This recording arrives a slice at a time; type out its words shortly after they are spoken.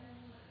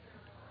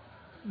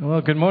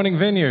Well, good morning,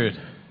 Vineyard.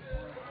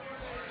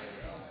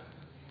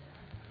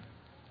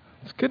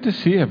 It's good to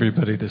see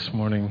everybody this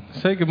morning.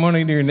 Say good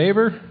morning to your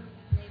neighbor.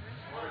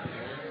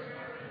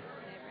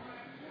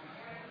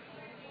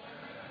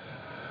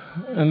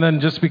 And then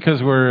just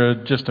because we're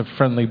just a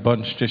friendly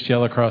bunch, just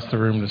yell across the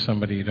room to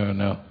somebody you don't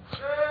know.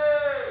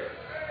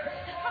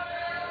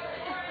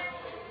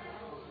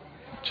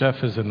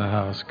 Jeff is in the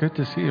house. Good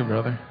to see you,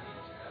 brother.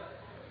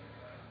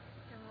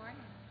 Good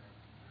morning.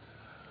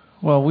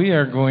 Well, we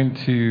are going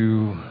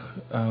to,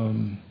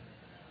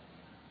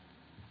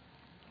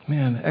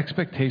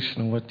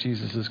 expectation of what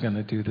Jesus is going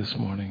to do this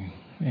morning.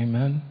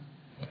 Amen.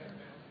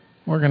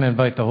 We're going to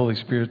invite the Holy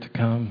Spirit to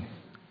come.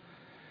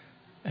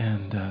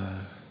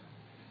 And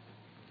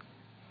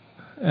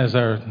as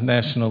our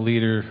national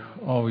leader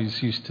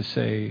always used to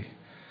say,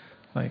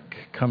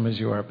 like, come as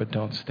you are, but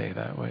don't stay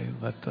that way.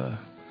 Let the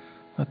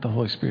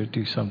Holy Spirit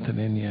do something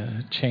in you,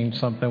 change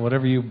something.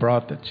 Whatever you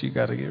brought that you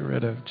got to get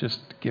rid of, just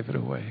give it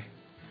away.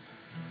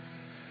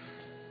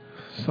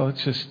 So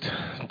let's just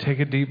take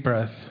a deep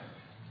breath.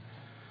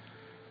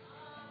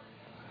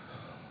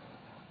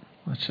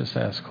 Let's just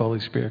ask, Holy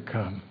Spirit,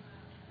 come.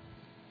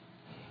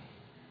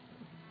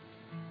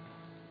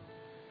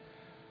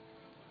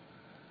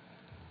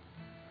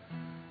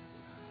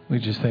 We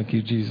just thank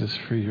you, Jesus,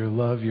 for your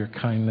love, your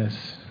kindness.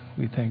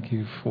 We thank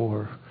you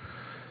for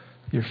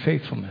your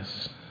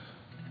faithfulness.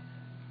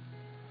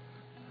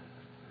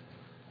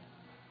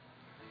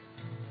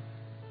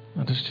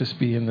 Let us just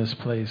be in this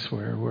place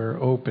where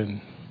we're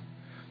open.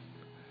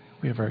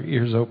 We have our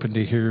ears open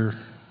to hear.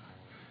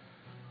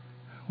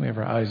 We have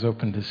our eyes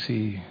open to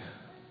see.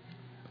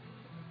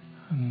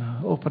 And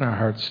open our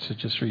hearts to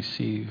just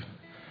receive.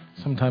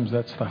 Sometimes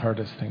that's the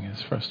hardest thing,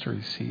 is for us to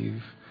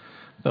receive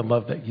the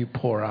love that you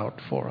pour out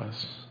for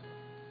us.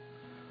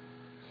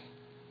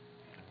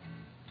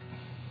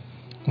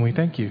 And we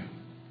thank you.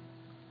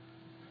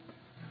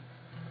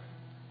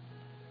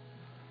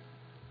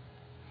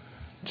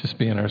 Just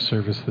be in our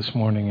service this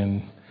morning,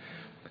 and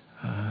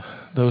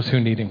those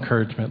who need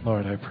encouragement,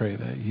 Lord, I pray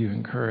that you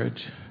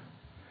encourage.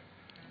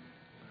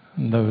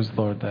 And those,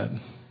 Lord, that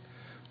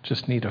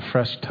just need a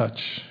fresh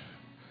touch,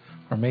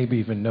 or maybe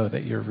even know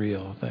that you're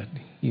real, that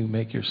you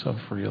make yourself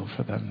real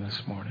for them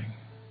this morning.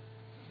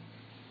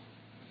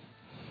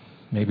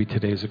 Maybe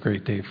today's a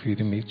great day for you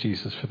to meet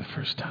Jesus for the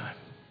first time.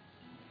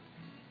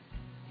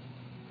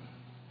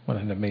 What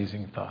an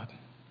amazing thought.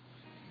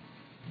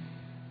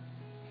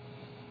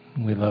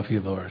 We love you,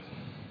 Lord.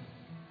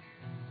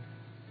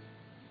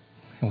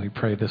 And we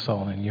pray this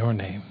all in your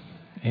name.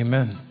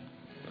 Amen.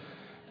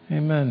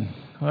 Amen.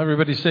 Well,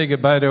 everybody say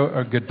goodbye to,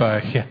 or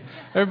goodbye. Yeah.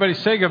 Everybody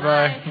say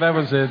goodbye. That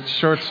was it.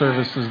 Short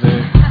service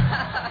today.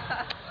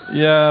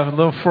 Yeah, a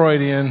little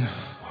Freudian.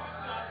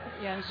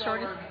 Yeah,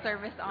 shortest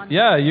service on.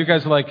 Yeah, you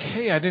guys are like,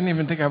 hey, I didn't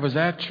even think I was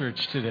at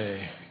church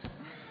today.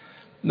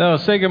 No,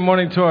 say good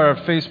morning to our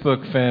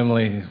Facebook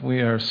family.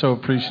 We are so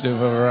appreciative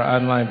of our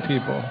online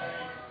people.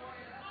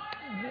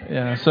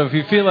 Yeah, so if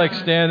you feel like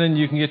standing,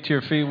 you can get to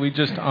your feet. We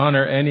just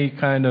honor any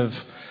kind of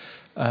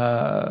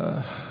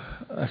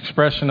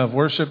expression of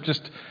worship.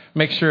 Just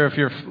make sure if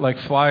you're like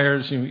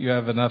flyers, you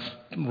have enough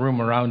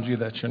room around you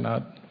that you're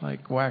not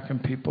like whacking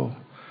people.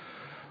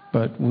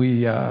 But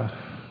we're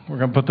going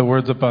to put the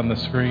words up on the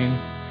screen.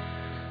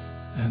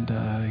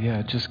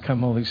 And just come,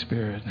 Holy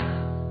Spirit.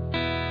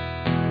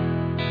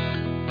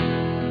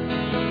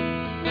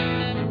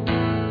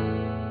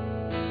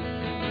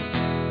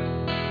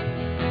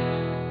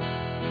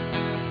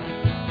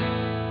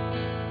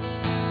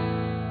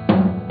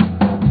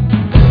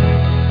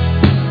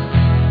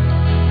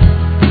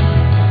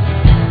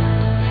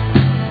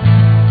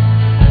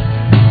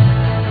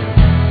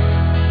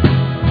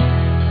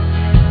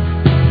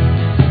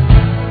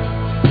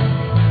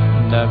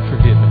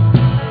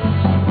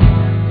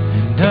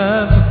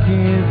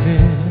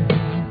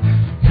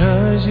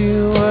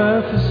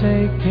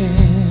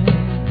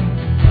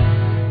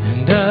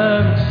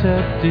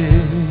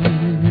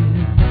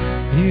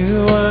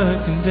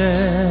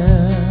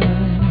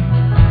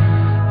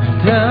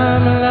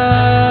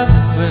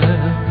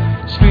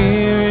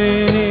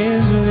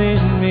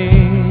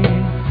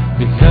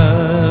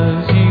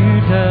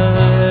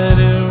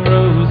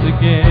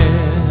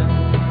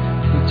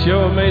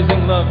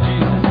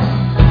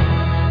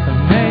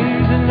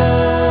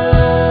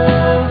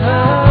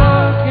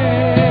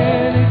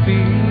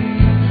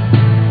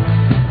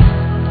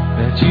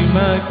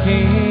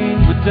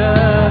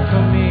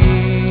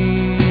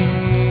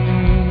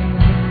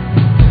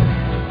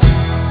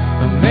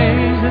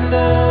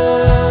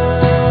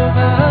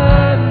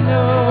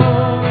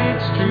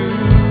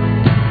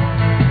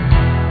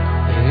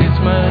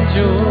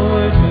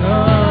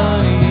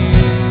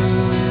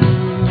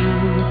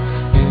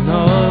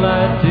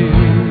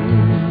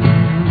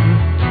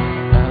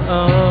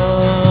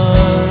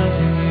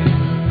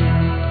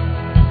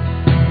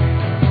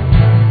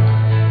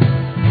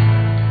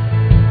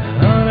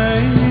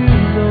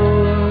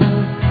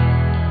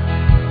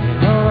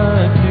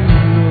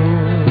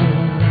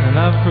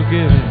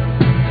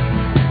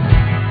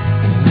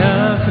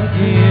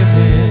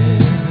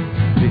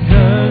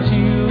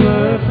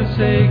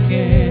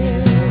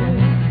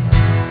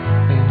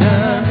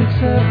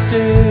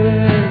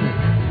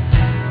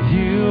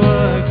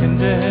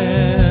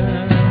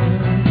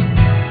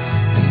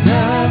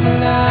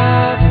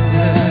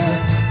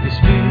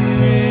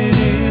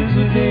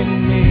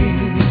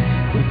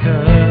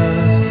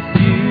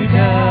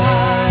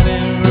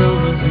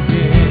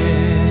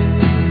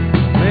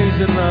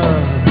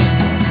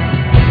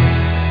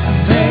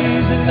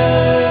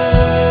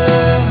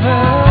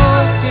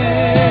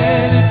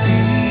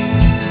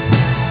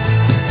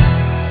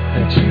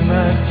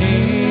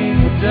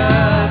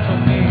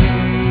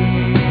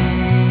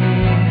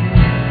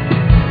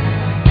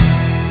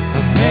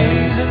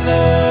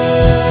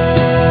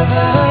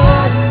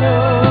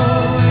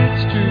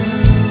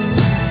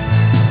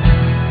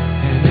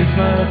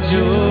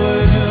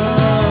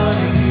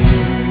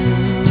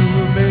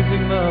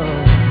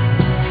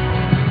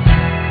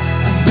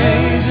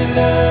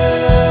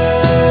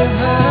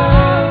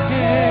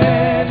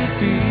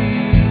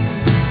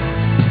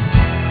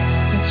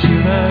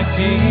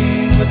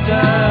 King would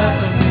die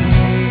for me.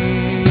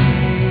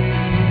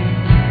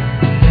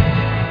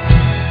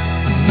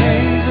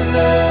 Amazing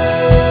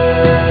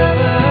love,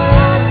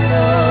 I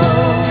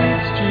know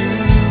it's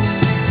true.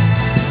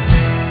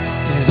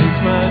 And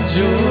it's my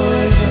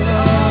joy to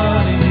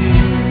honor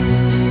you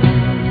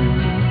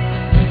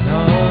in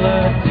all I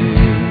do.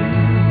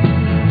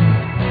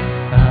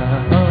 I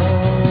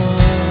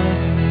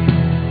honor you.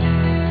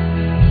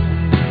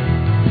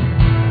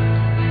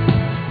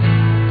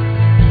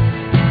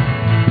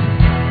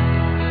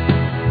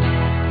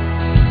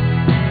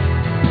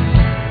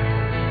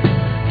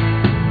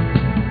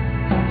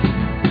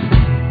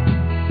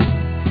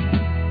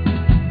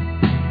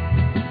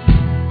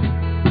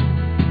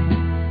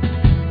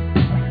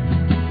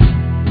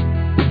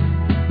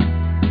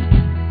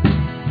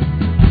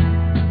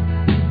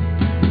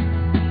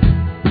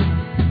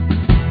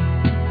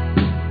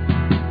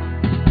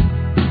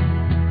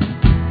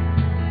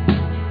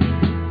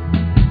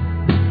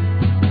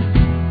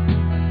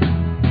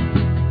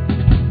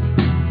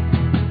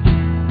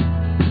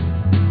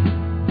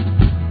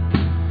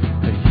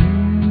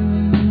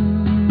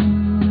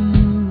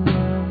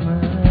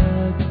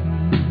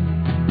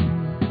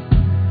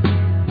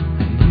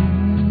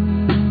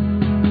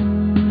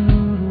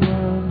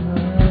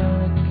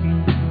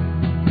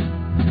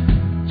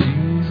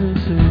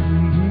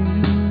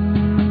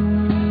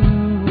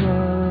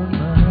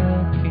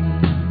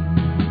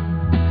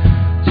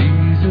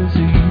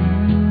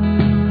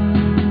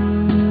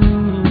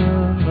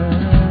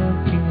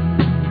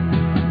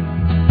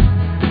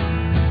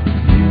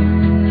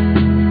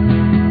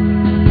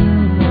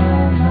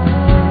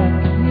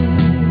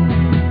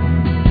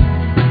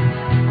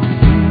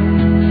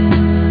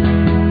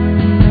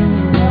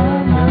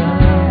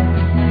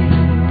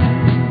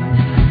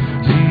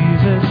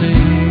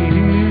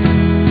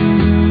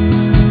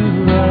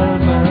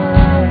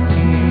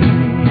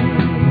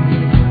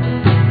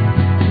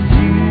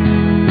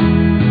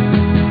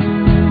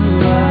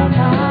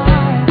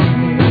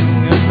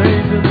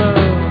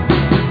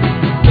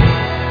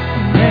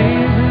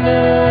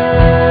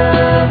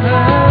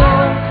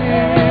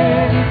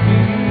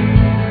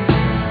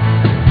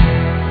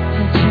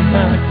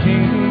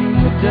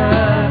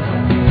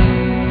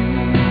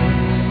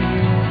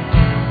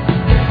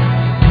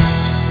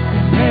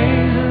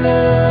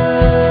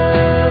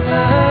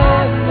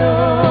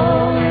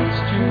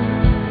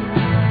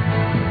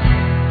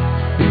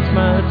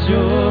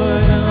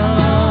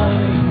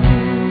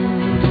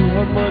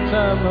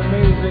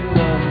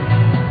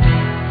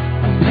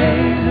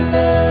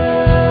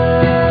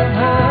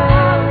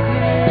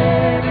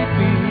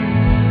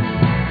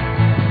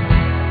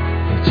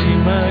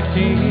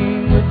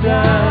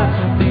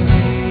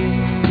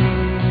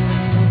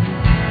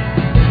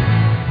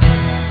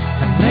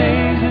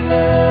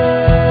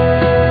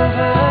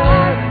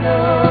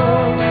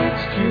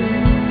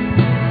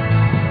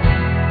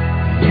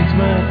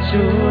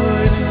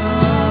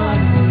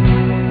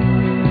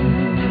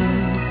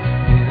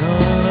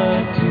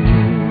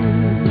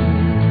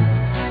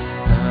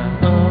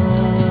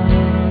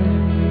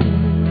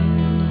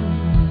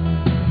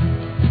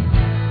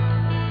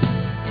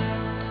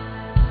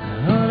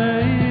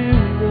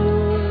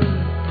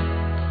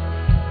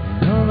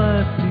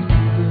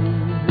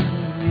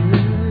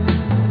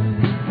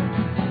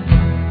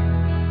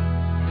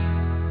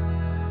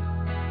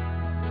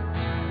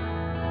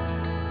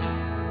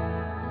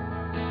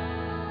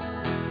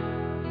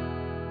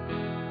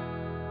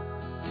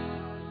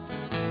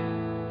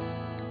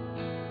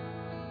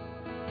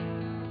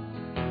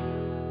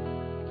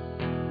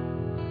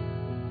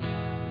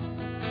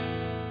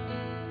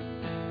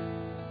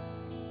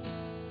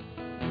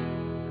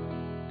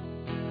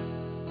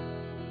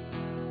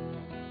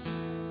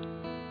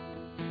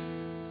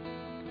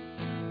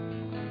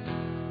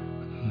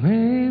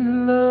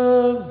 Amazing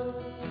love,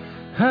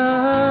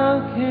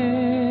 how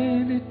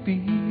can it be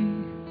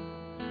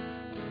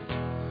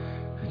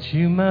that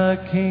you, my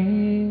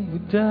King,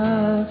 would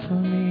die for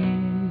me?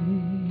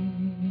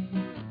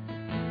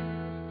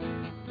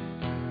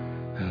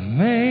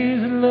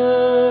 Amazing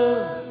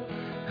love,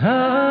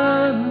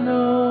 I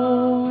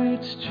know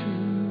it's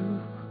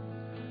true,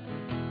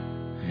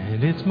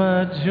 and it's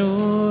my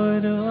joy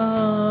to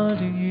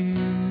honor you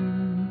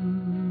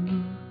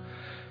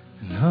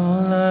in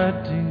all I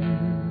do.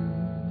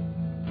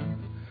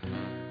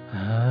 I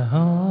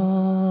honor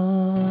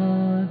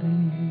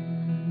you.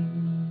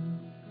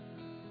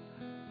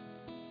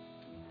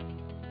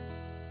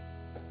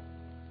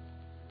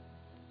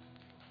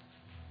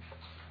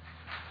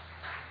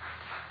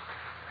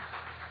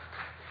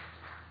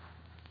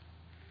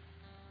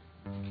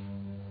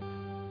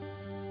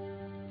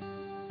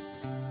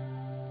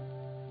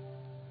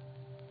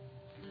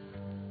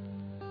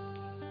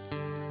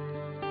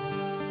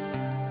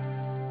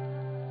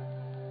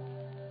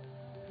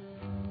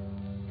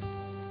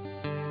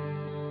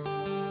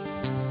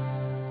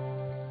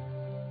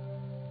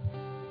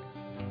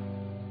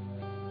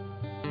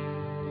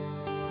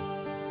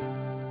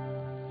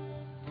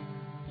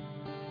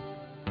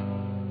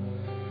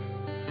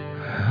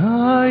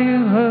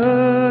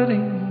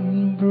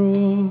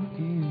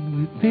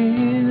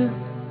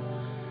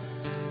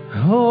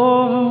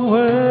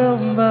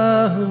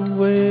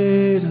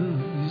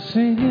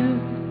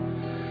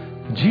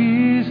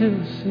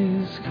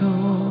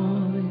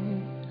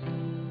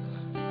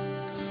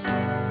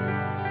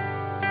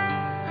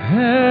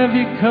 Have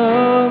you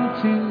come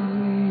to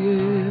the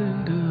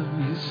end of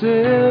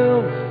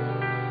yourself?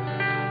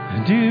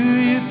 And do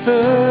you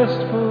thirst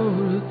for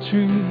a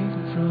drink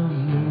from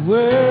the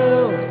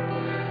well?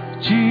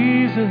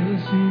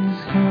 Jesus is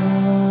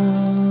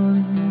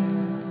calling.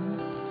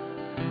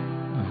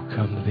 Oh,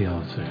 come to the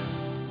altar.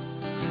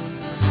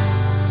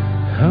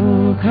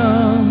 Oh,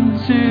 come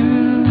to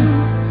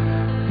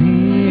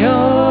the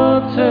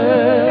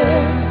altar.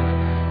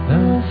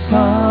 The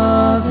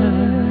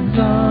Father's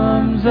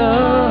arms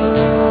are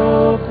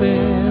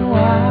open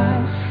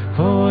wide.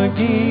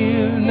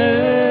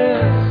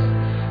 Forgiveness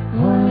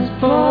was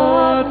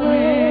bought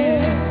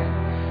with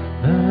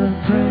the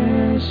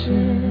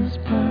precious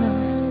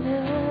blood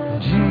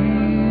of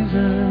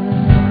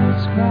Jesus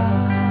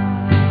Christ.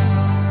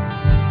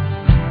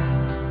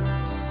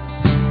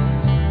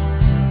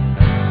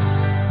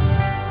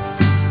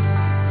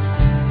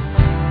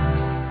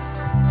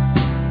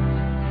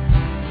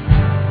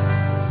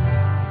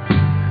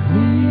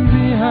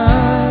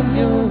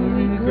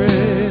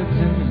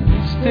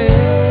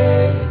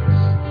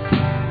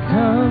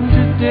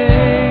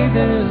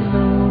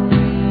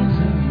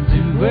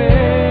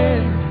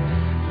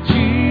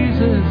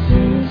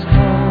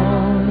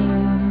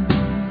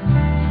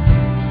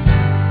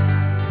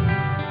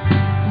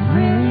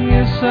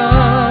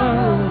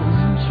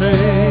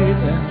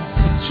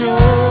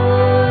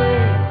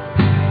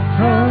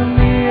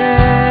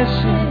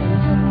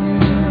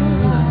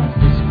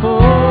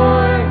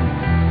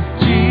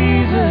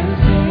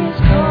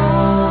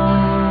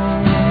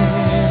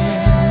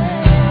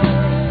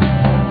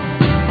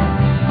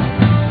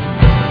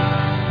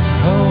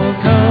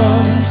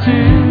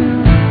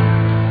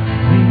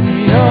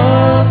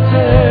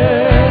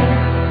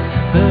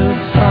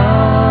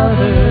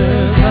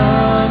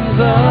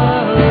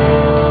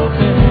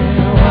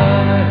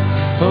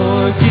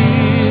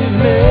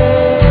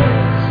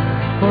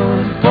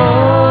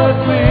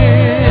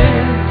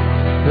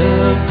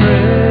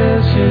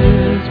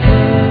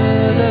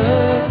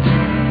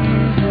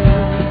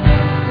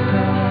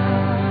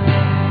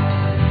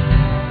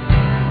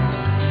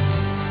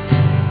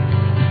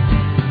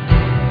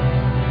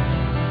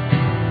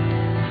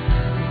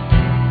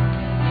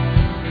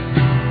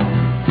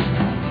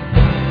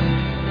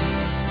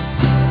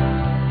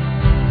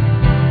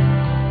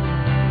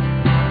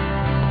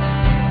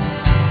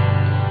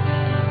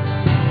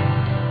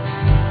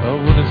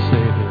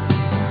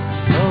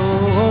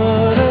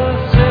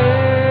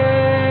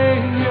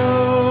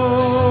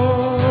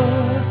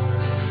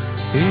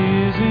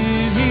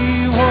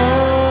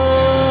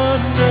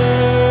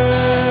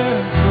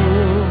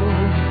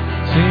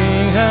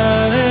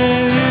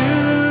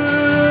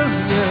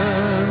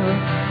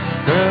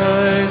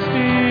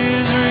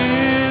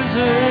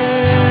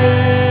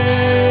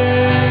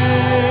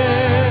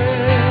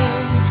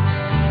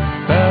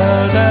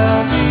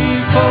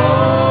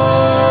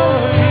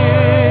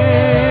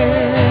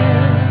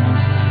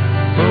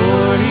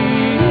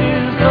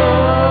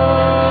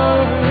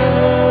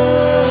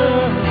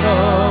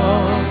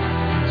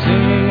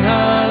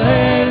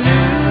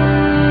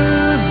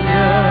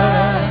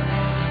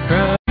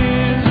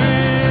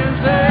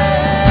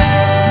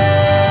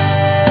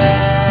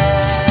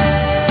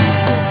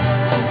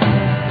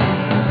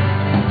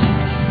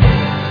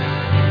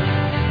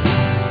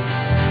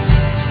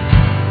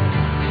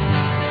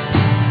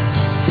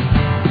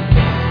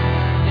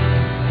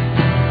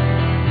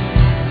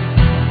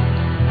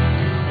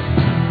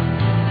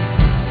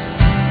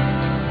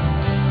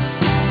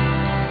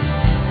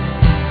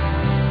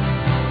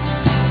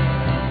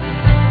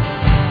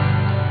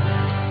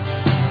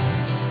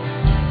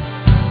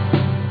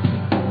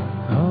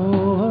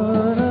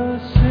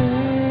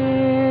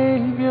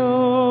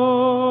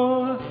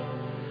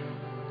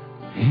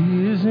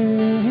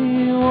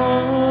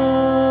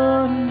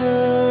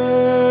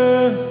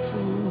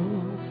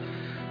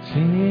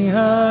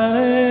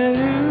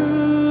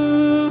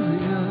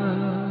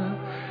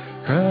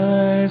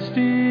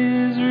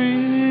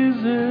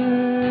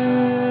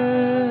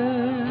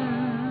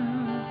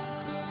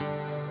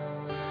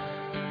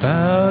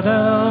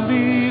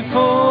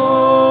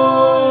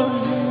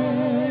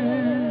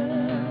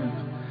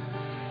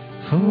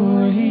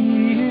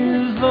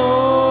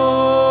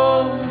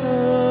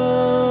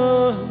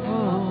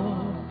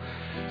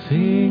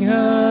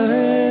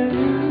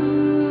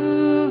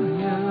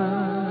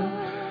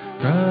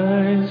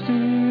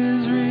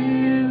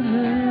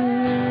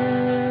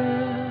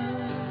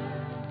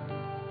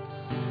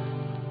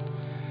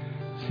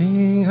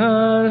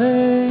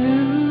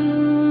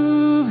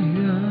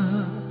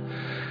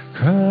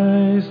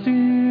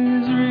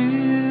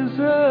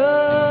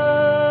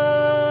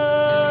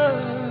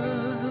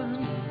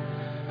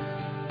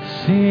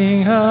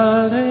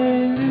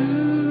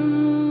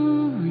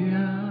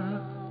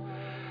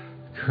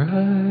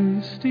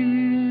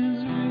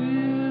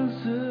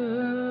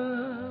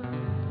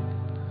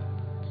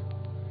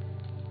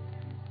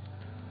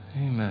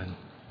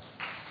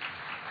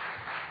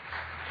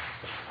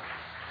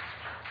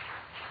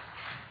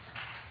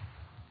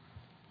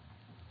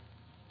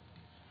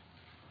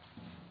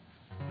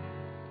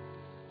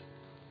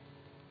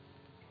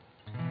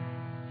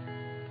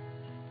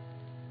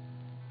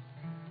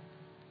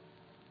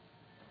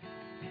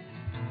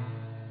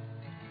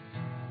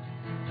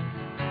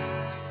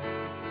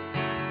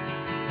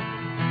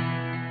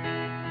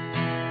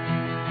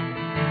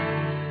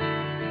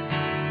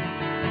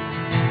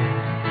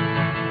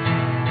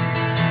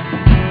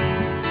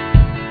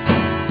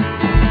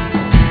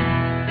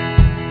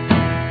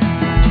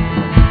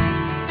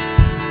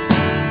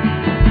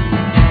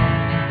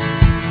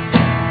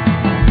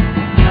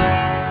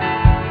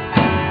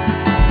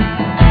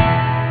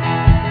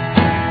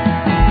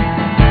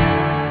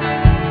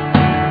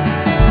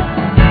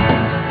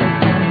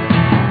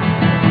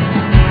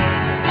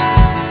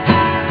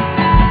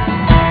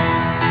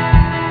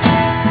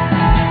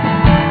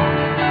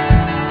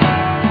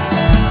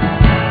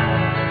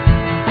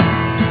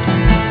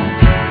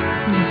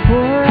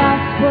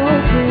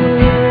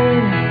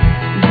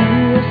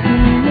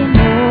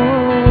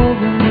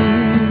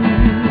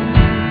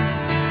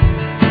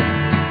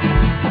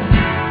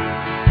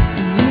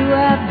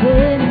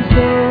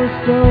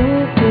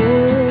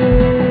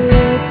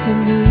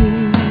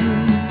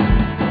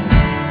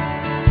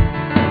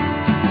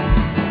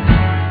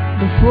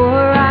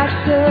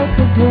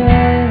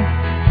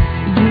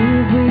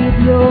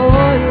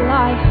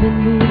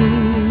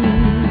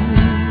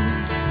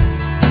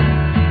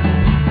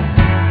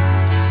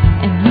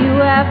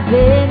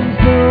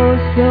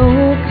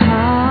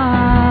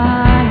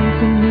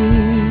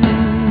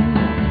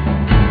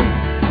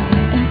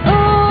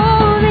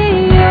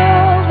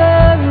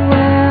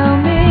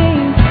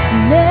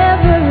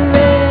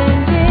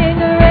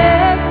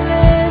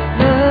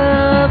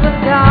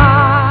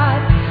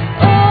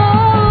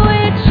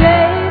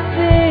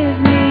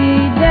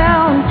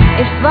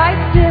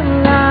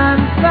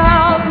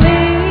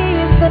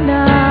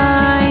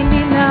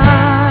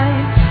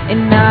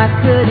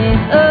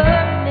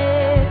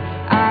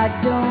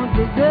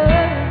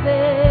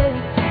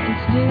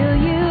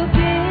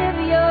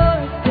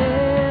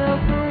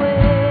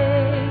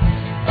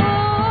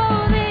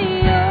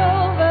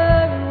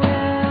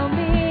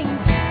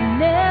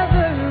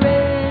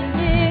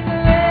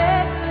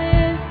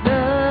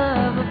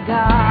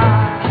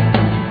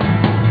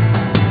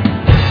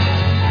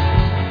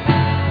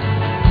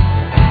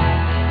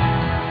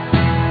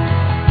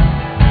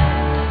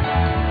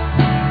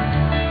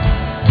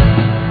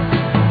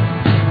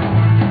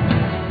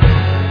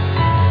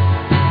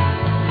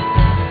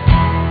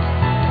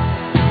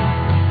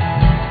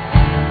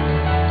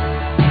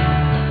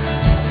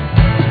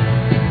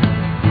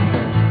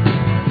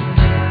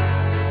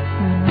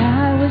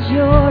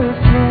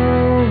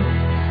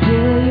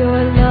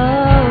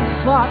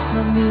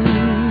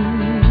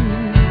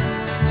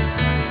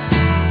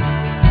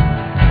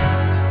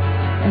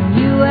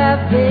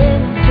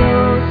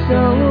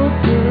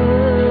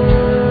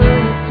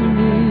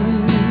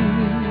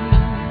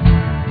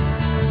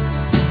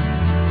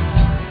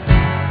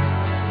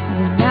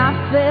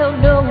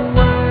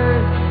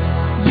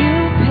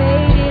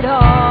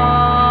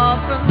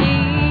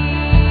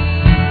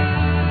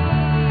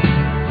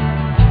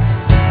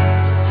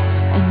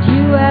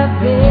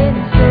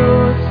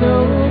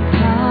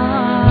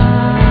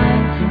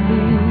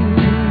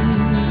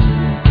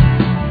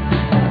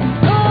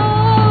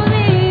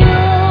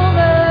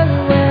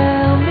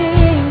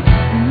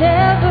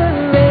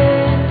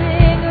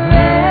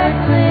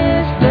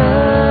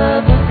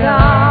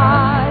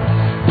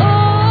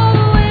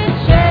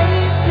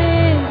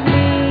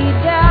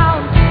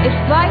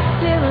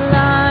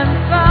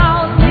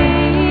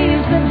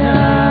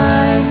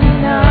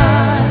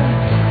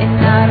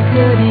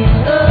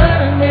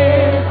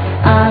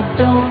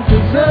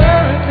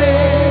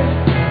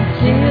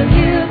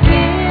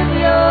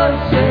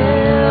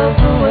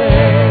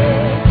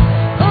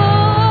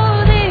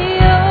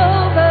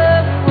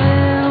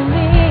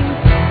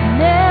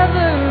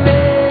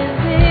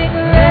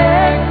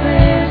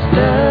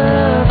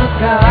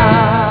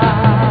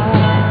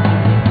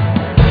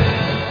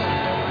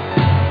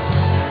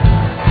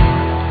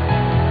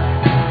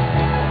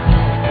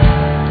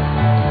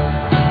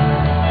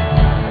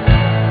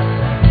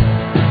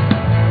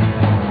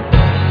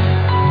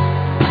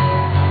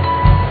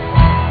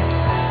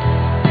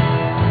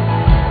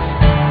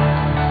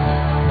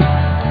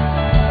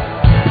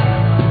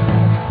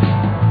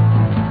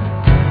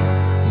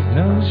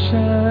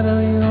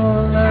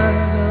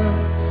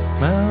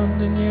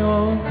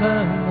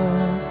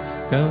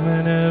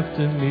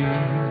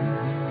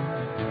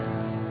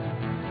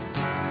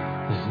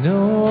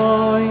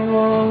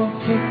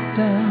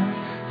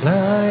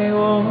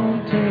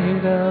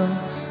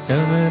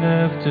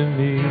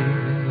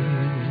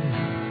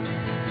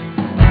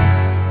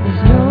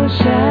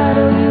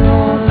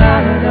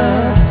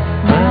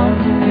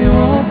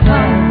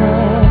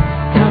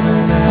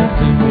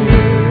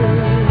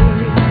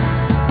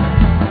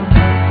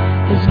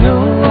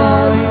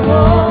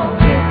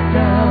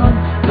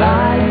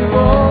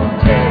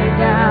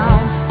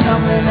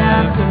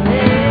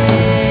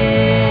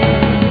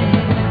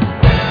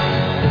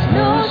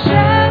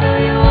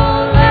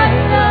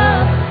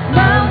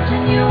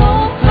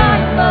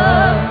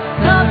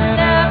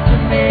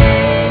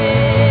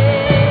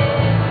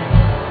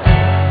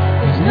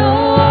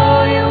 No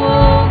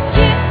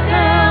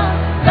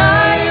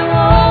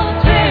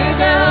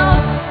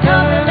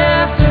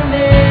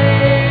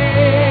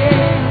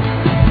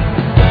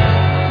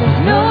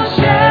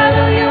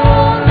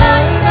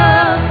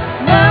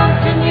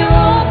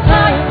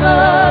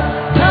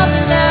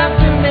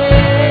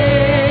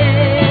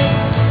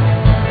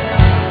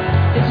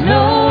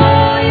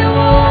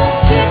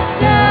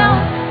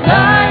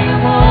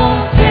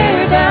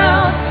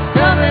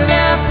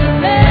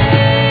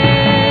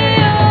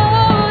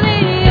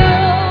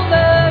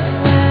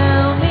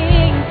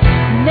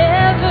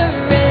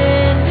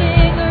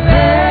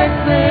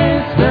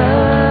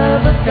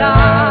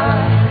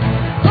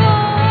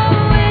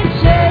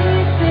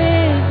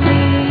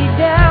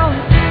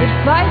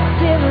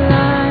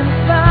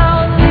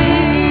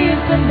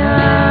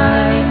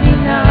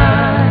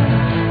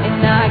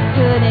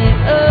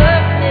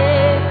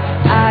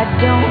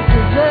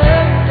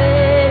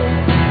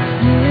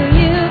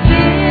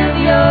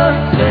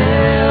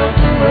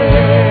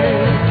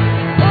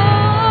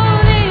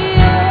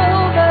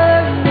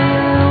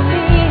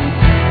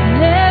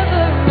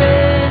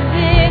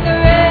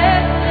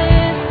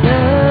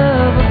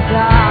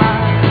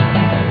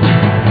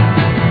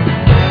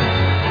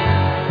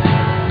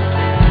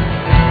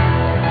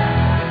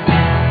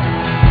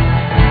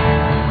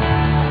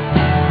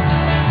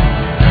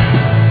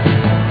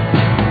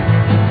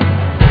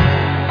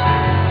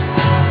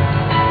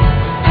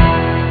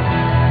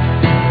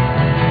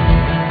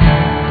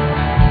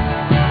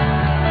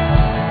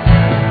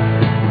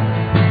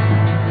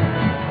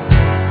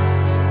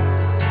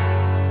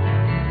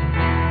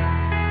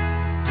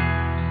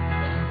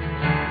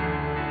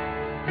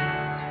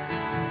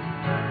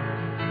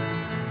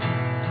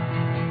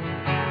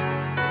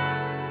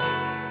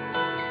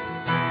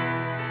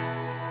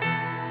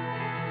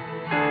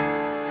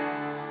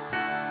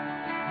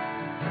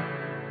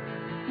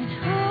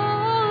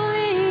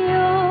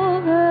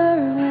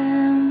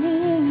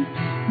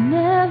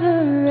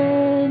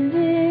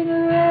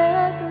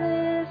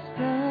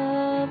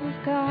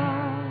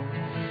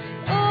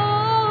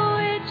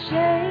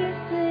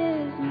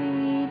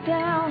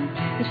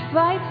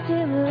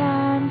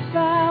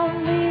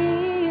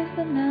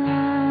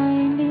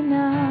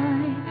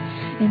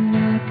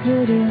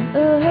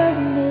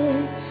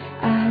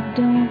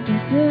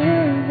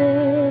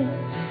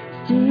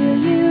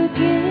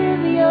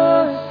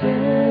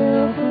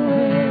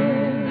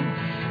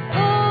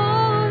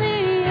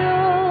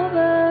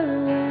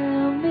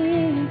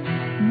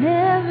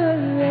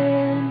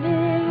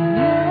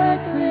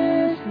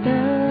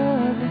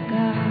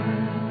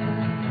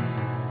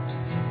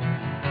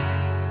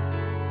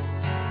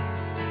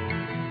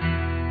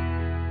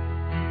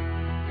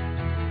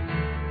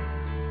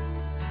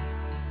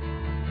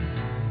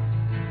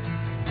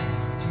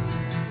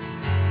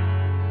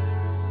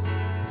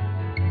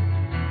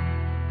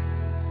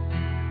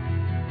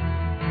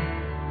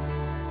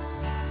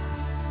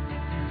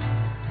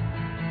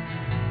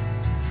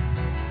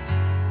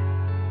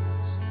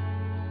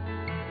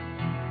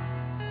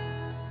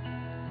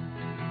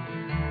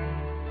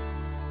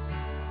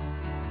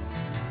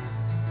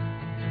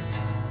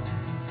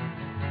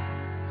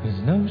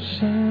no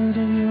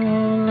shadow you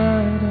won't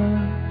light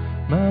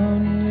up,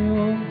 mountain you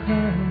won't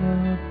climb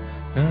up,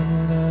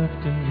 coming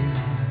after me.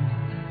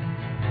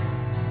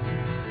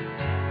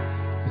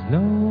 There's no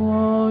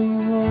wall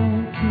you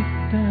won't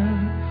kick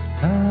down,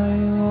 lie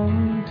you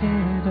won't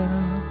tear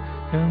down,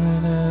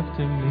 coming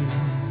after me.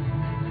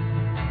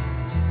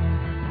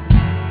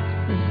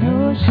 There's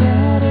no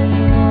shadow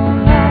you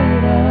won't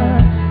light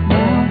up,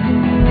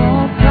 mountain you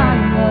won't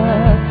climb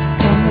up,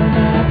 coming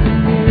after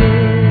me.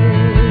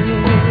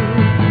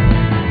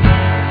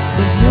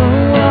 There's no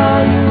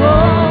wall you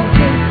won't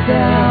kick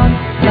down,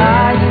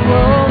 lie you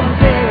won't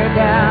tear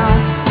down,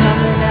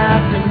 coming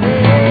after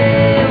me.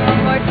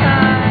 One more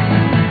time.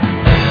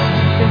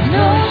 There's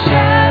no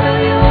shadow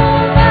you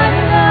won't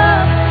light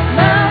up,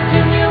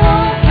 mountain you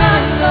won't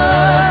climb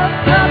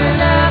up, coming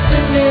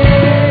after me.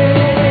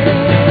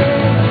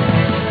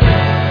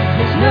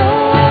 There's no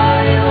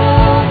wall you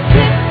won't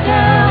kick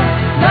down,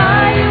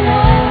 lie you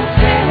won't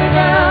tear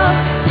down,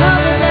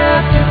 coming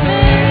after me.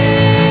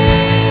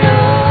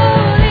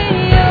 Oh, the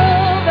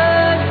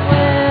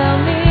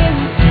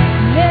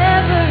overwhelming,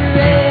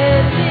 never-ending,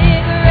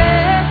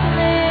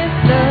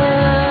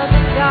 restless love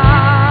of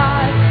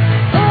God.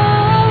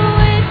 Oh,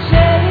 it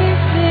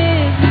chases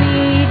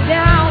me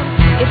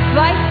down. It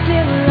fights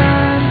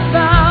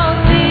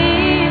till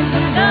I'm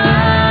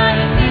found.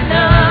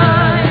 Leaves the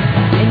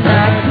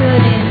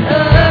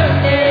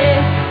 99,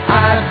 and I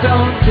couldn't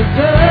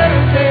earn it.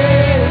 I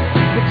don't deserve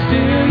it, but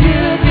still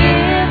you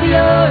give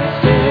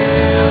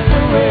yourself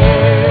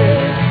away.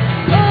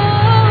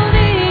 Oh,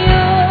 the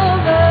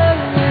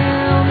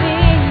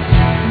overwhelming,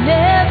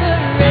 never-ending,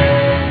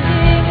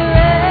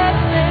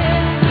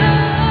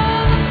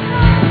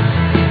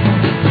 restless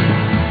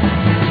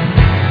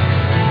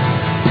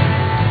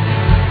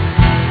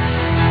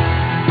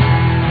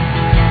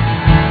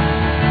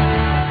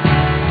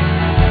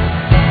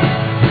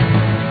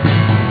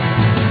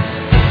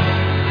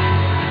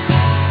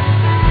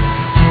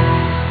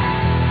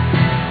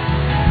of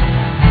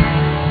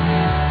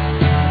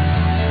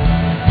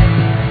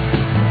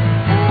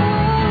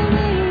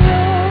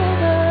God.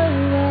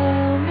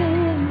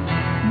 Overwhelming,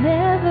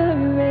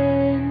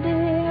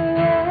 never-ending,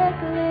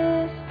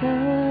 reckless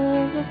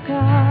love of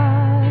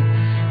God.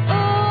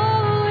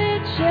 Oh,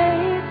 it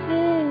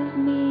chases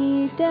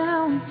me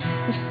down.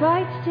 It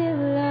fights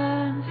till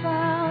I'm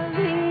found.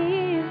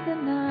 Leaves the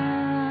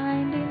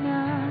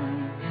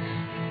 99.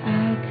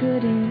 I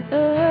couldn't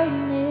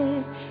earn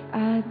it.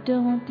 I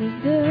don't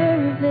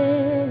deserve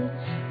it,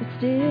 but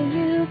still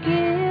you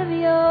give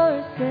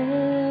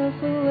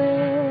yourself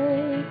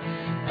away.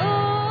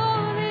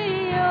 Oh,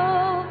 the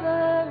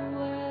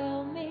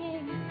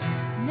overwhelming,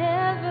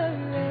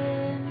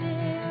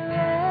 never-ending,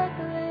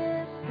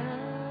 reckless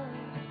love.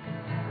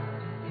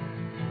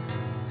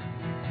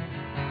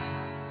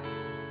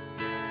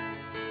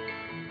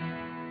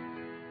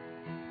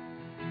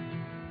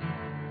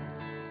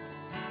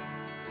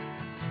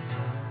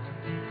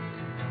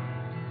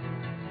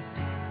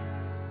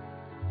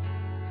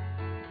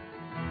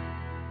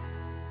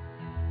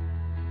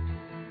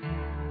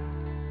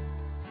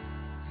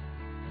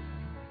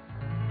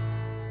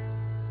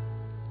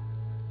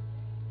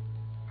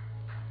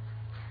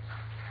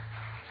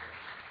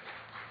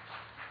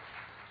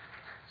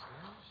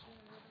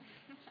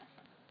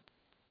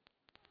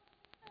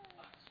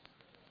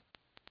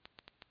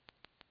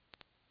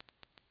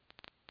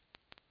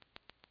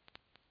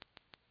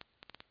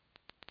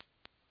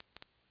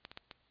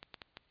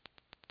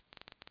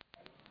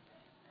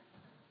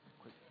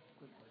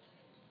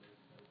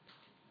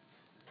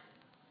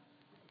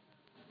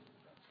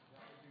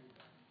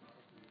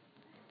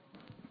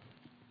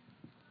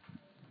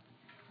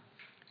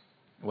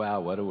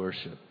 Wow, what a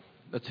worship.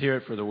 Let's hear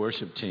it for the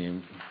worship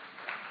team.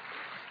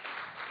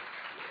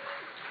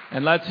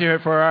 And let's hear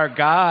it for our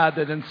God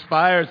that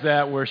inspires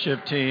that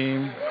worship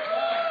team.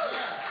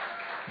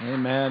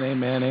 Amen,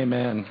 amen,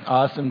 amen.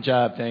 Awesome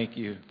job. Thank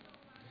you.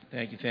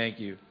 Thank you, thank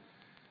you.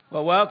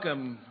 Well,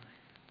 welcome.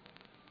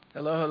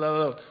 Hello, hello,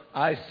 hello.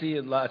 I see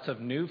lots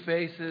of new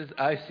faces.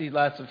 I see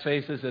lots of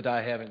faces that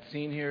I haven't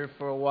seen here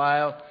for a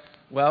while.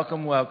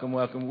 Welcome, welcome,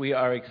 welcome. We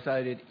are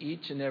excited.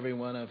 Each and every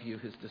one of you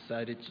has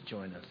decided to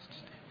join us.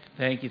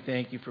 Thank you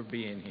for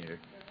being here.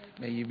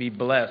 May you be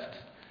blessed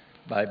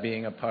by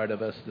being a part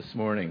of us this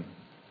morning.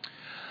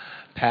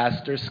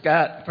 Pastor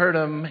Scott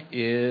Purdom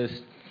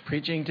is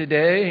preaching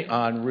today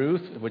on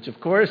Ruth, which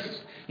of course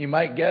you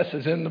might guess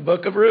is in the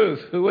book of Ruth.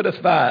 Who would have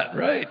thought,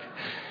 right?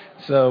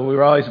 So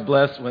we're always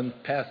blessed when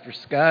Pastor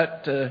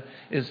Scott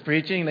is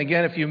preaching. And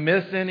again, if you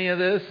miss any of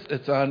this,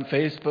 it's on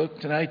Facebook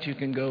tonight. You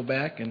can go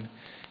back and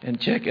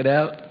check it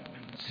out.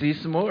 See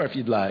some more if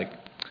you'd like.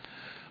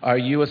 Are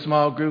you a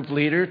small group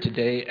leader?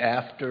 Today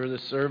after the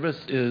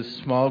service is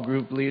small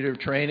group leader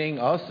training.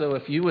 Also,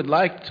 if you would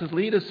like to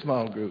lead a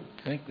small group,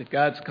 think that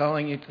God's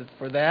calling you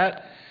for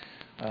that,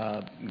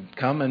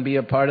 come and be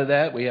a part of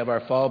that. We have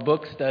our fall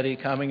book study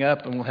coming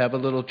up, and we'll have a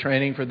little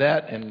training for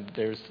that, and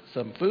there's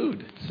some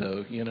food,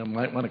 so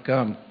might want to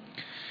come.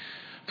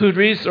 Food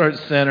Resource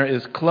Center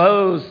is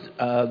closed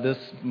this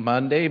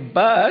Monday,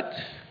 but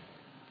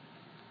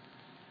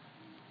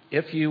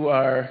if you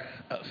are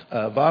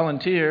a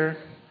volunteer,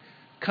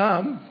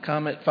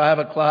 come at 5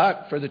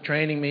 o'clock for the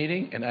training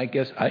meeting, and I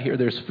guess I hear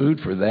there's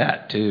food for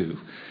that too.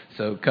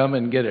 So come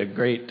and get a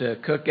great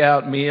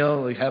cookout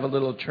meal. We have a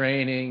little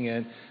training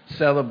and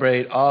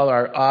celebrate all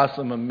our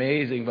awesome,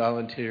 amazing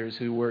volunteers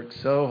who work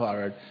so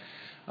hard.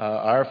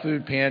 Our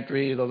food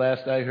pantry, the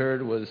last I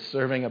heard, was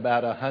serving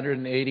about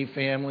 180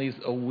 families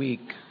a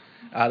week.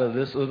 Out of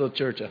this little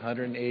church,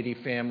 180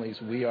 families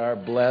we are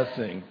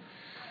blessing.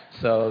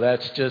 So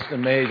that's just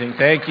amazing.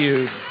 Thank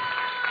you.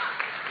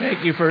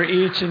 Thank you for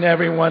each and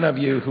every one of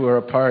you who are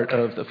a part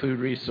of the Food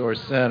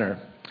Resource Center.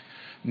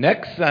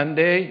 Next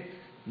Sunday,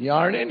 you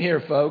aren't in here,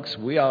 folks.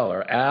 We all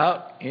are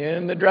out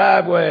in the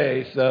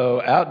driveway.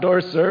 So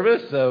outdoor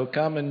service, so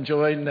come and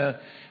join the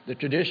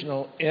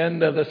traditional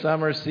end of the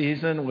summer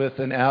season with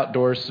an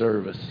outdoor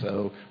service.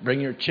 So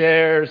bring your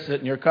chairs, sit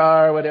in your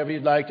car, whatever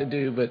you'd like to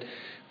do, but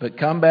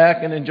come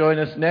back and join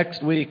us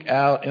next week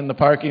out in the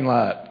parking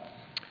lot.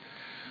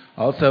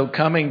 Also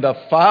coming the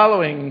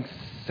following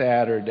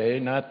Saturday,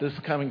 not this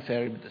coming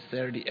Saturday, but the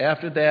Saturday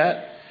after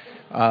that,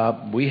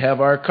 we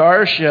have our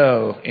car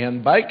show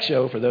and bike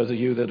show for those of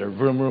you that are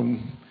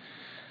vroom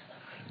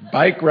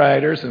bike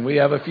riders, and we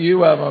have a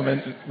few of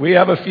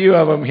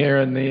them, here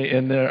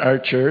in our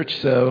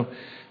church. So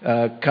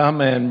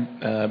come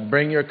and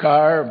bring your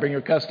car, bring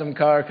your custom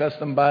car,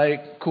 custom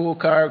bike, cool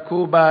car,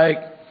 cool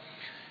bike,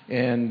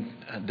 and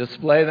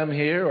display them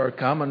here, or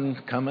come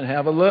and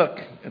have a look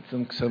at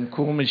some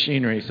cool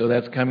machinery. So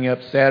that's coming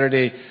up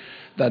Saturday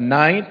the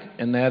 9th,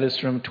 and that is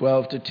from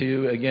 12 to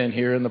 2, again,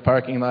 here in the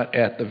parking lot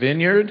at the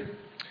Vineyard.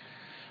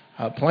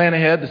 Plan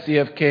ahead, the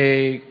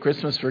CFK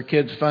Christmas for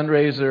Kids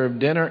fundraiser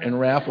dinner and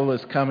raffle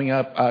is coming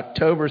up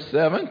October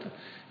 7th.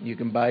 You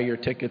can buy your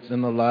tickets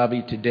in the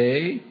lobby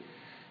today.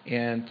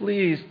 And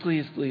please,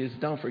 please, please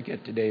don't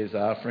forget today's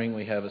offering.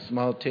 We have a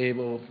small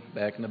table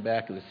back in the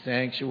back of the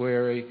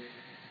sanctuary.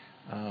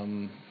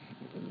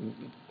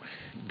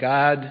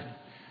 God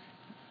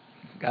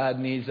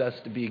needs us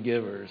to be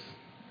givers.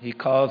 He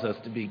calls us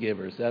to be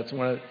givers. That's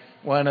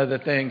one of the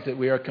things that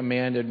we are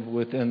commanded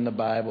within the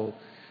Bible.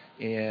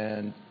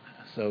 And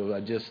so I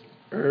just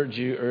urge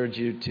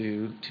you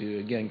to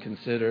again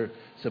consider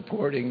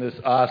supporting this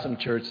awesome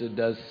church that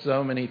does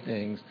so many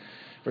things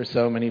for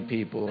so many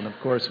people. And of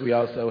course, we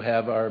also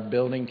have our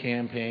building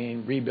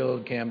campaign,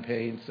 rebuild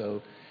campaign.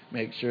 So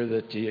make sure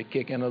that you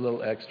kick in a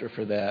little extra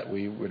for that.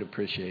 We would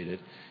appreciate it.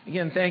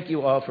 Again, thank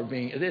you all for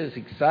being. It is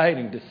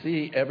exciting to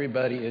see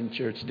everybody in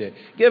church today.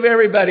 Give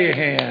everybody a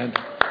hand.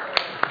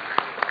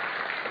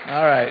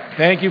 All right.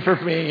 Thank you for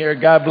being here.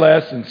 God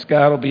bless. And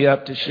Scott will be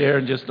up to share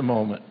in just a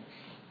moment.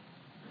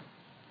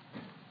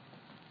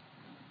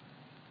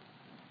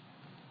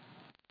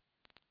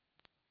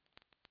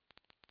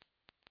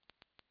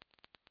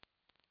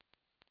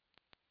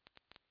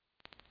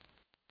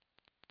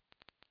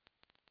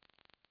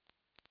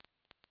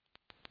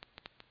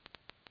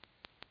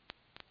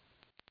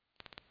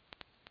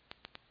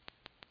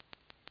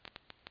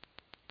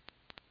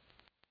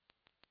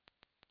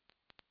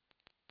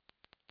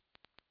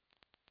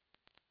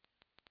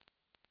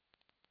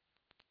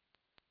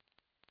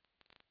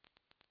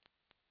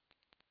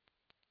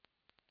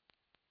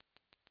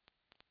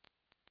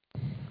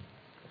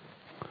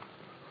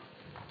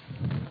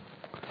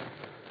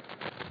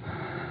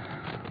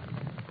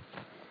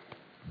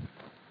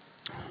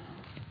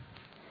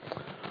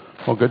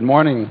 Well, good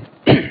morning.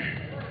 It's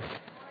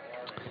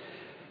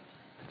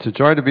a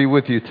joy to be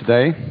with you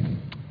today.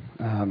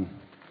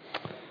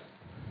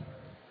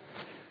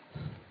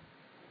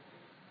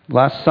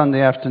 Last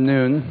Sunday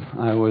afternoon,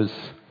 I was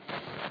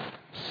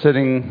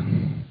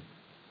sitting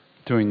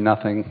doing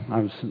nothing. I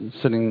was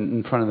sitting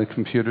in front of the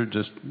computer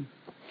just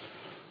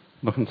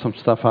looking some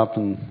stuff up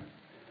and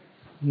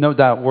no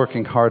doubt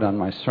working hard on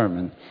my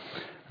sermon.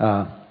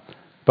 But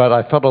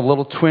I felt a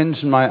little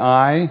twinge in my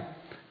eye.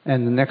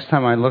 And the next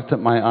time I looked at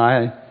my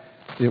eye,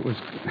 it was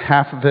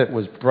half of it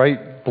was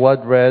bright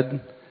blood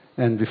red,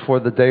 and before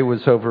the day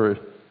was over,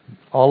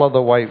 all of the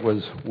white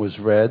was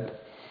red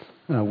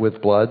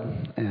with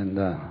blood. And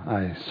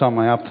I saw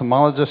my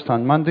ophthalmologist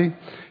on Monday.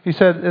 He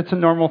said it's a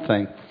normal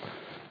thing,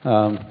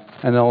 and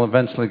it'll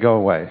eventually go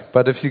away.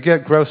 But if you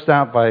get grossed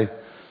out by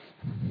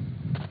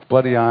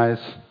bloody eyes,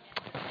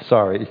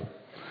 sorry.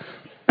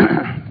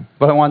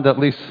 But I wanted to at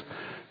least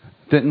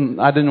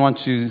I didn't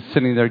want you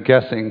sitting there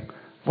guessing.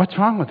 What's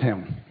wrong with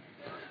him?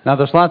 Now,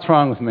 there's lots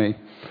wrong with me,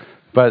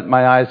 but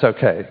my eye's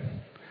okay.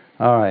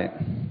 All right.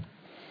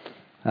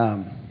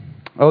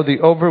 The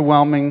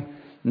overwhelming,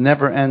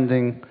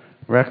 never-ending,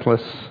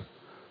 reckless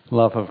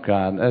love of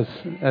God.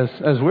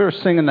 As we were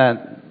singing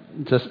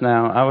that just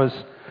now, I was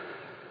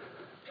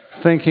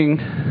thinking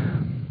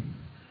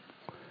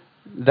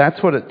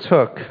that's what it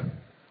took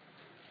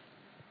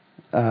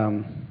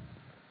to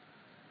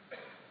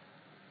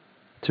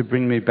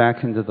bring me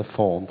back into the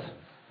fold.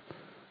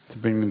 To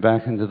bring me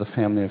back into the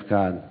family of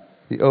God.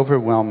 The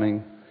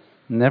overwhelming,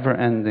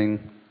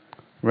 never-ending,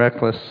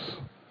 reckless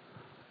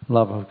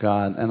love of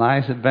God. And I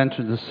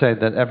venture to say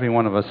that every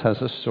one of us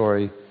has a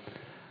story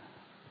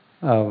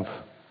of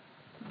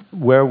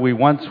where we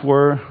once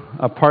were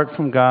apart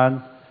from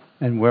God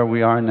and where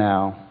we are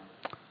now.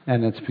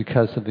 And it's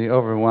because of the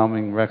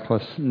overwhelming,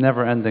 reckless,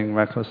 never-ending,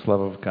 reckless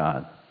love of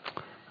God.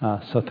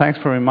 So thanks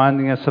for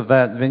reminding us of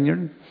that,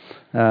 Vineyard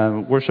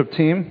worship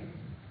team.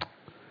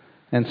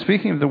 And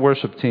speaking of the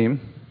worship team,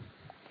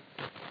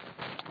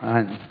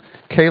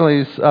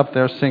 Kaylee's up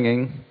there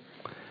singing,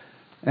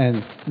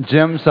 and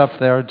Jim's up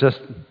there just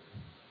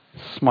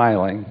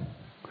smiling.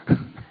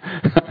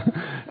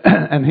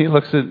 And he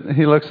looks at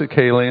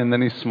Kaylee, and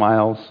then he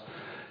smiles,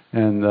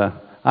 and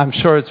I'm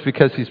sure it's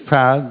because he's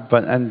proud,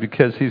 and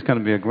because he's going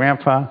to be a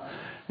grandpa,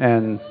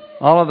 and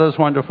all of those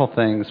wonderful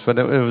things. But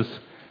it was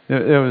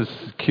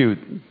cute.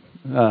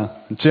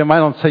 Jim, I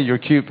don't say you're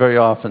cute very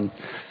often.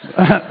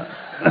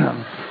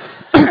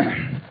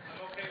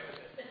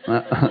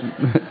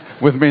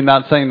 With me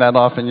not saying that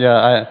often,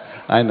 yeah,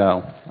 I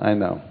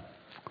know.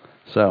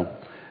 So,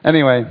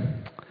 anyway,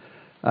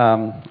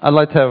 I'd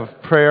like to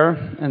have prayer,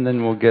 and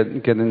then we'll get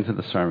into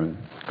the sermon.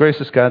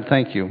 Gracious God,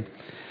 thank you.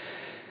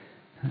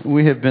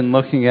 We have been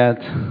looking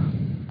at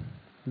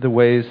the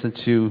ways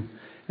that you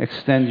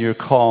extend your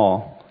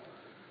call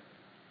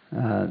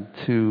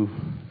to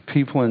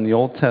people in the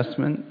Old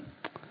Testament,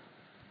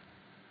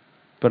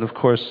 but of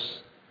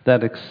course,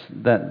 that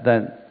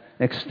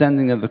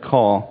extending of the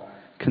call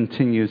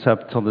continues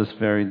up till this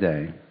very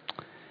day.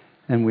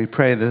 And we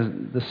pray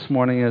this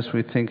morning as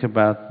we think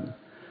about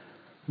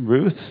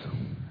Ruth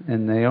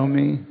and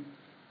Naomi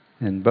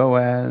and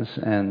Boaz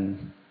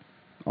and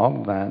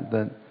all of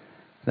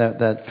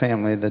that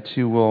family, that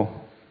you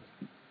will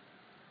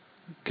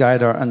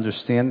guide our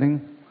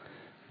understanding,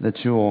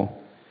 that you will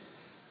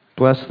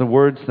bless the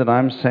words that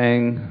I'm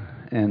saying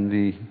and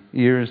the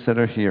ears that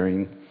are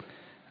hearing,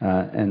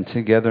 and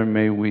together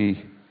may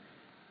we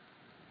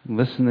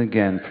listen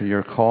again for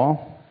your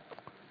call,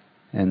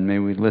 and may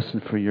we listen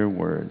for your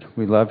word.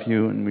 We love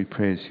you and we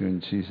praise you in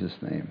Jesus'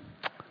 name.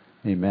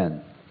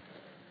 Amen.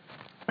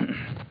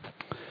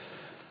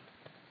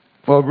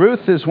 Well,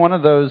 Ruth is one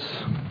of those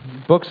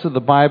books of the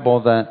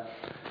Bible that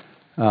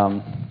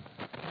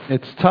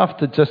it's tough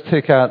to just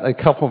take out a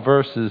couple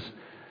verses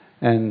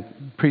and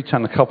preach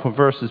on a couple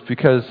verses,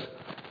 because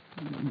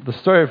the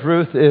story of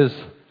Ruth is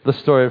the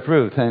story of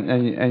Ruth,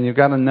 and you've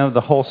got to know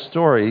the whole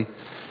story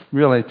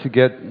really to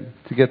get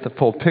the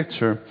full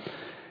picture.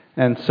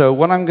 And so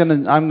what I'll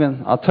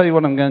tell you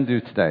what I'm going to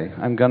do today.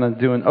 I'm going to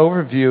do an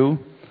overview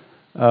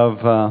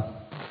of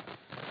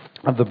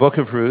the book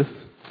of Ruth,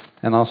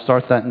 and I'll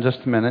start that in just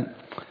a minute.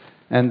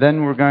 And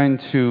then we're going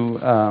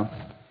to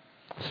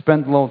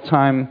spend a little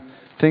time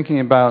thinking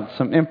about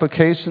some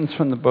implications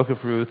from the book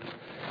of Ruth,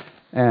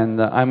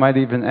 and I might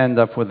even end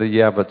up with a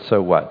yeah, but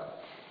so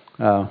what,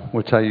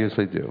 which I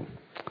usually do.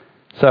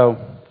 So,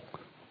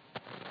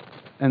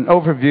 an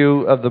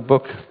overview of the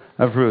book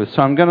of Ruth.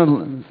 So I'm going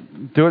to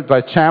do it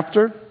by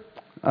chapter,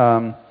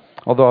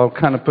 although I'll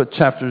kind of put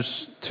chapters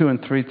 2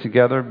 and 3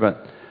 together.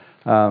 But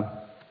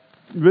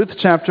Ruth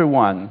chapter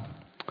 1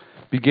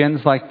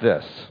 begins like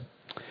this.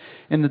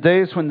 In the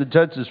days when the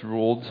judges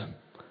ruled,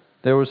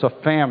 there was a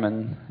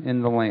famine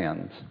in the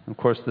land. Of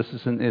course, this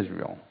is in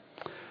Israel.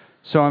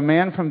 So a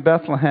man from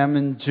Bethlehem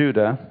in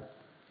Judah,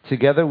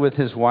 together with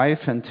his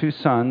wife and 2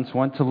 sons,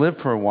 went to live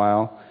for a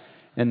while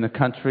in the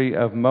country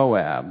of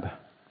Moab.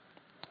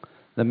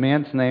 The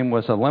man's name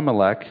was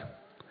Elimelech,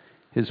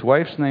 his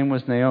wife's name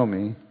was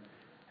Naomi,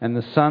 and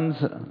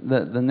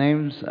the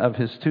names of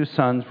his 2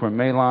 sons were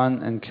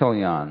Mahlon and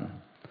Chilion.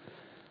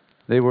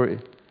 They were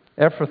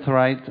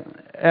Ephrathites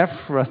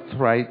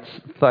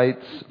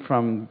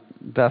from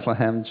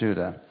Bethlehem,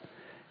 Judah,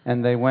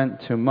 and they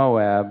went to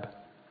Moab,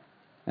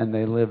 and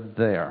they lived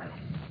there.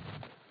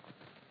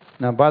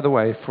 Now, by the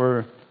way,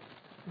 for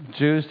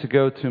Jews to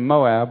go to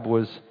Moab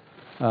was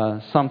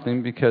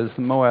something, because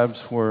the Moabs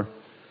were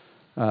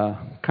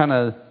kind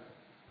of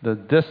the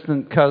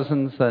distant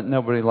cousins that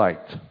nobody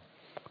liked.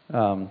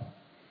 So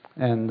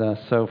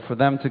for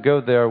them to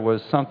go there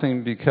was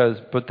something,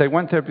 but they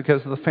went there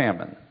because of the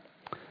famine.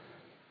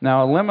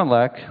 Now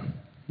Elimelech,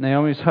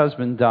 Naomi's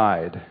husband,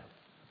 died,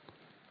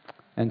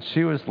 and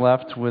she was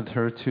left with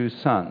her 2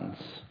 sons.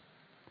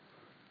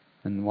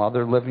 And while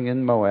they're living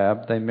in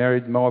Moab, they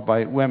married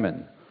Moabite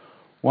women.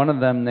 One of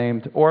them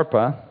named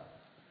Orpah,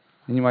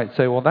 and you might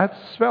say, well, that's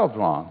spelled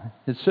wrong.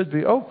 It should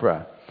be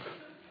Oprah.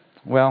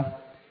 Well,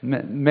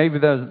 maybe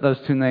those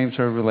 2 names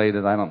are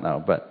related, I don't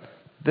know. But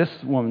this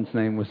woman's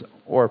name was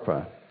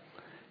Orpah,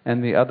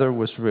 and the other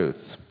was Ruth.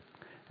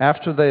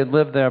 After they had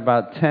lived there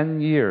about 10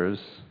 years,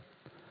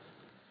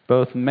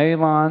 both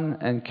Mahlon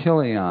and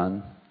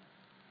Chilion,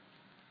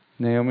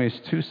 Naomi's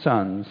 2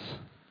 sons,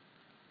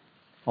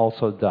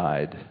 also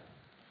died.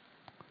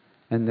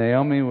 And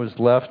Naomi was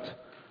left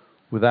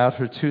without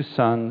her 2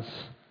 sons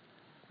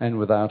and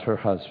without her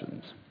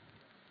husband.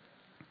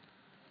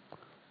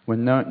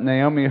 When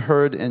Naomi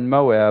heard in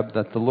Moab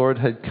that the Lord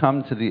had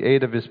come to the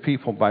aid of his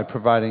people by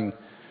providing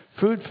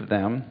food for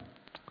them,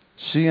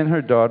 she and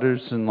her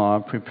daughters-in-law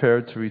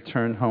prepared to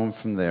return home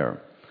from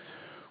there.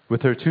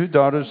 With her 2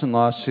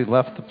 daughters-in-law, she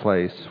left the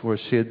place where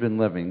she had been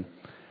living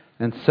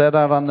and set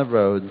out on the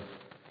road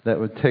that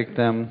would take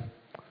them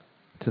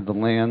to the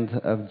land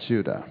of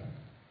Judah.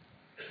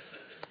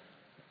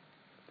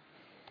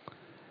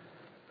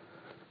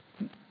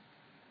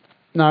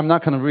 Now, I'm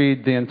not going to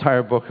read the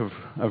entire book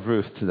of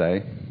Ruth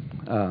today,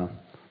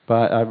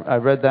 but I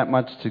read that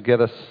much to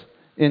get us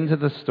into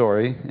the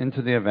story,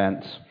 into the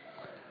events,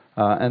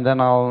 and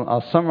then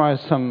I'll summarize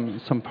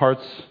some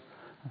parts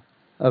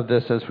of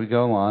this as we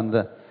go on.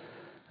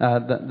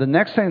 The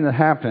next thing that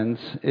happens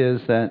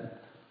is that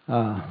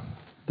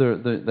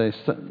they're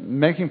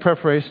making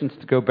preparations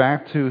to go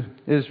back to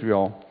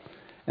Israel,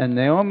 and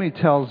Naomi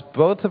tells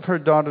both of her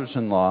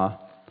daughters-in-law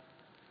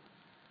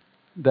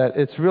that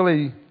it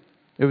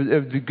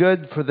would be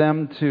good for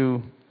them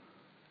to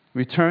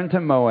return to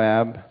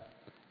Moab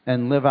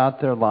and live out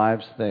their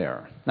lives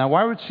there. Now,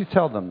 why would she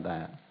tell them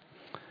that?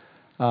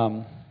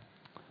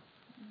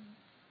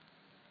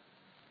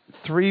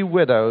 3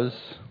 widows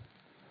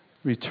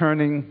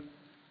returning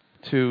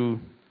to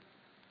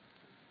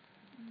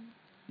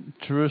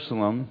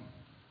Jerusalem,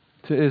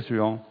 to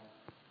Israel,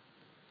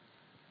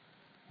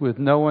 with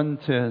no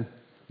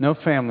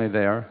family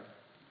there.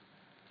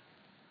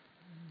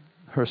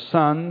 Her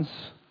sons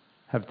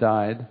have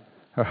died.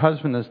 Her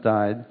husband has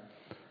died.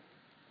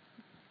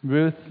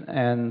 Ruth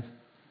and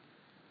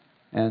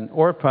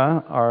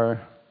Orpah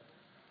are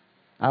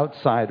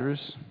outsiders.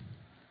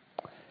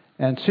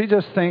 And she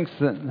just thinks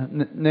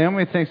that,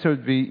 Naomi thinks it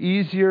would be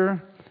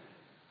easier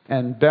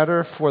and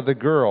better for the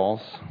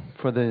girls,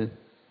 for the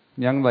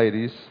young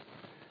ladies,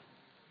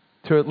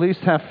 to at least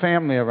have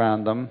family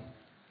around them.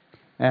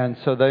 And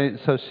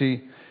so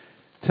she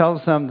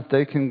tells them that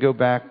they can go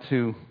back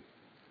to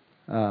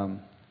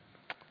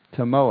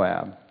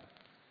Moab.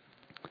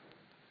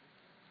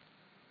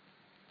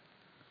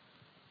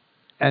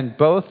 And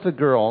both the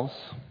girls,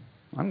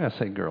 I'm going to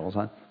say girls,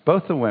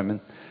 both the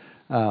women,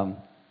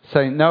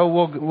 say, no,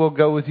 we'll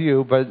go with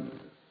you. But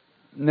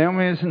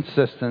Naomi is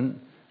insistent,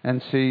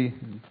 and she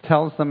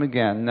tells them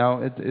again,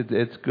 no,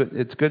 it's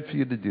good for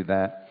you to do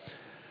that.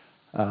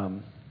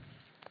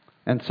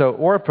 And so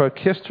Orpah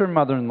kissed her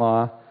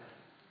mother-in-law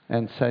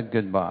and said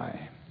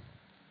goodbye.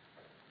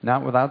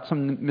 Not without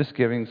some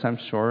misgivings, I'm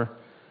sure,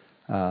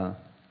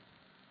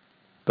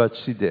 but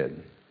she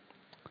did.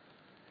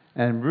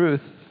 And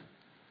Ruth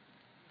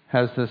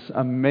has this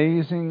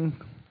amazing,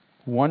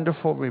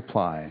 wonderful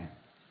reply.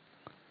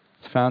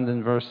 It's found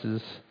in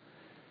verses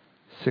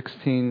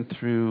 16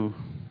 through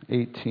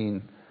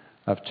 18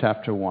 of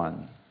chapter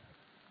 1.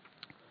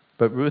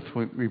 But Ruth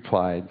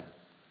replied,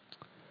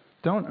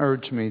 "Don't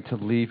urge me to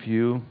leave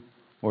you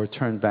or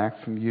turn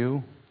back from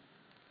you."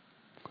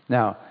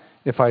 Now,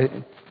 if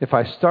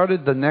I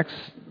started the next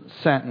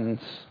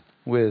sentence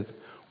with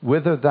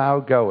 "whither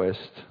thou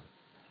goest,"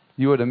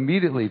 you would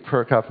immediately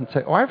perk up and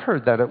say, "Oh, I've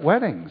heard that at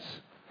weddings.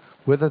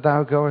 Whither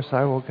thou goest,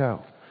 I will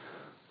go."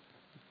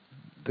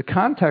 The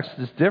context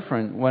is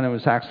different when it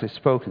was actually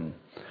spoken.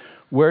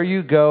 Where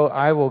you go,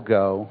 I will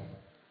go.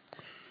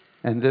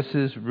 And this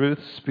is Ruth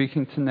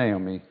speaking to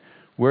Naomi.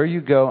 Where you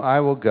go, I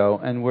will go,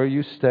 and where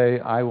you stay,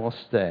 I will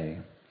stay.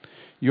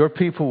 Your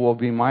people will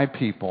be my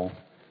people,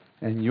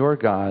 and your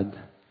God,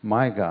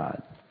 my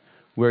God.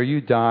 Where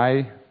you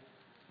die,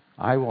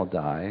 I will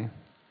die,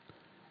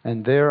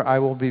 and there I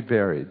will be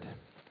buried.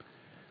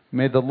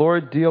 May the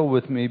Lord deal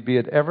with me, be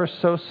it ever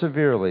so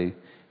severely,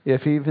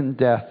 if even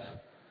death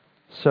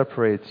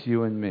separates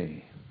you and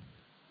me.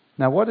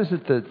 Now, what is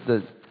it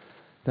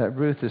that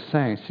Ruth is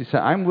saying? She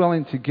said, I'm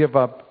willing to give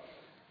up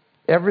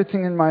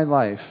everything in my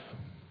life.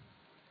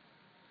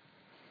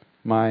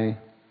 My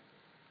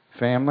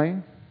family,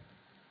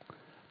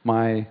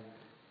 my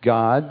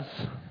gods,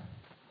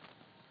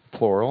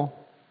 plural,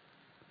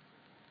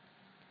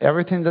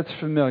 everything that's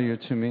familiar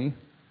to me.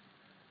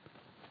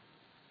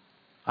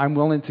 I'm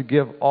willing to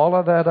give all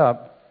of that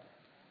up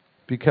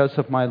because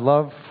of my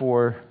love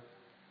for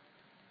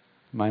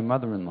my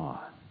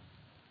mother-in-law.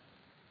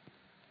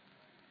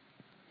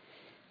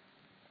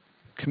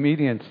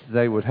 Comedians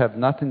today would have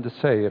nothing to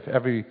say if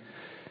every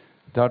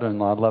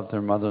daughter-in-law loved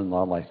their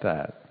mother-in-law like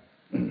that.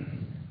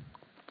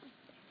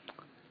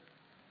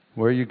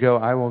 Where you go,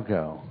 I will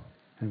go.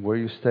 And where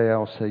you stay, I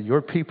will stay.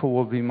 Your people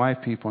will be my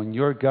people, and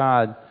your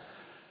God,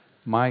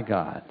 my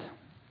God.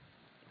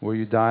 Where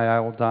you die, I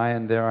will die,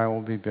 and there I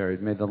will be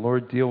buried. May the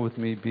Lord deal with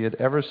me, be it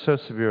ever so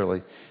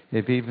severely,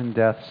 if even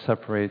death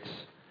separates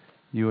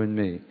you and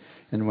me.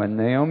 And when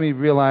Naomi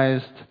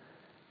realized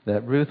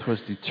that Ruth was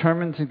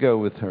determined to go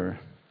with her,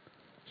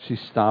 she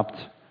stopped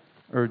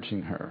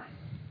urging her.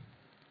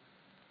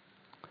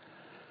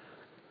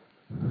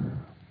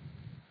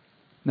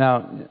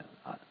 Now,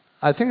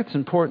 I think it's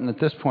important at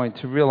this point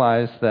to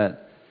realize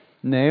that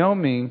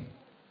Naomi,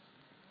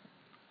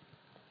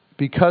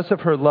 because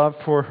of her love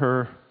for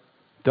her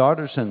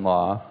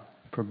daughters-in-law,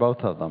 for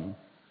both of them,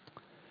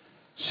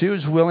 she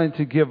was willing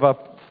to give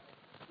up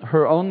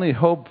her only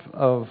hope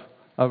of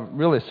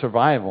really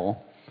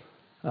survival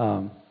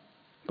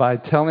by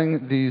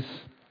telling these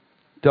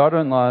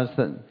daughter-in-laws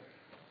that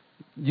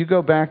you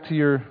go back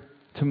to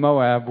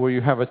Moab where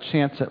you have a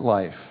chance at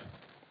life.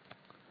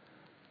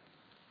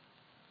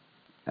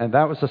 And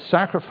that was a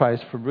sacrifice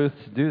for Ruth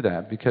to do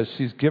that, because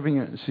she's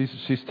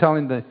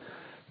telling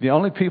the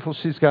only people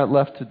she's got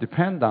left to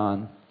depend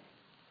on,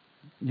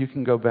 you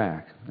can go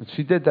back. And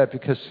she did that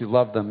because she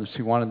loved them and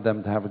she wanted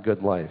them to have a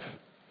good life.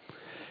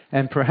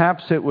 And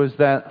perhaps it was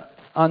that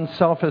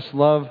unselfish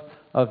love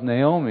of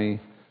Naomi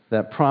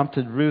that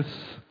prompted Ruth's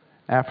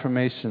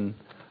affirmation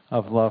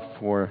of love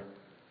for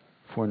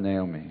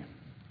Naomi.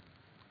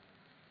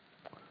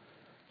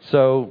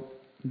 So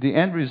the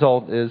end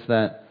result is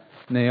that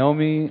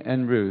Naomi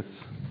and Ruth,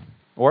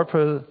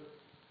 Orpah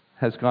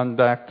has gone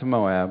back to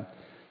Moab,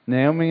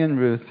 Naomi and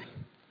Ruth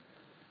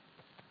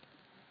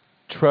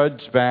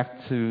trudge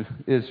back to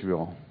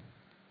Israel.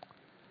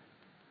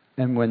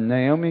 And when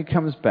Naomi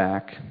comes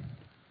back,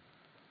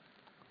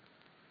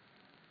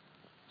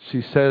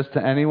 she says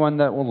to anyone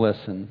that will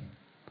listen,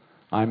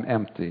 I'm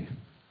empty.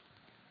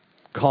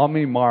 Call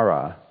me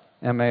Mara,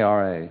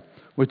 M-A-R-A,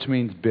 which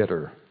means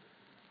bitter.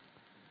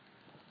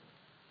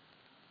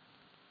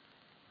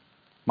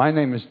 My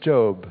name is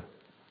Job,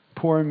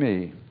 poor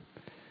me.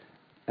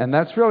 And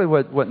that's really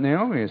what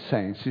Naomi is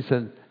saying. She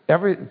said,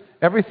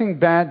 everything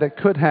bad that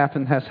could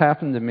happen has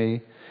happened to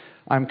me.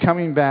 I'm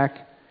coming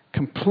back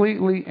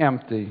completely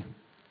empty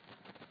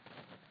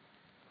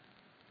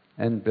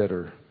and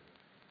bitter.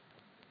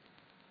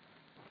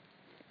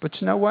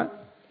 But you know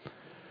what?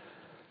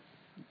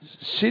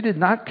 She did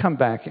not come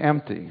back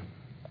empty.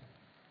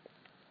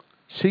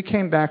 She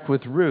came back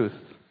with Ruth,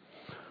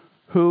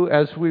 who,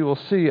 as we will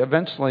see,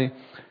 eventually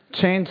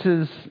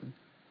changes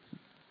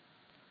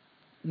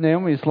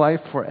Naomi's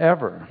life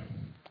forever.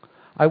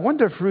 I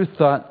wonder if Ruth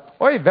thought,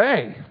 oy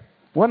vey,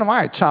 what am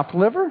I, chopped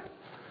liver?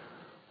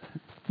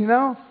 You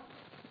know,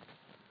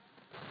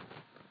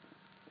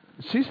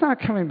 she's not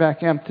coming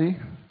back empty.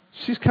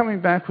 She's coming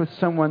back with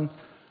someone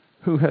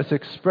who has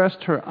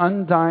expressed her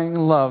undying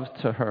love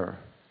to her.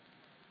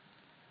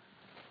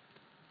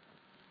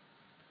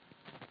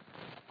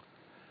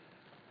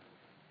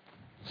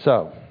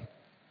 So,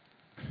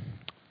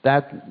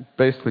 that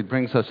basically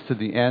brings us to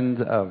the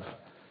end of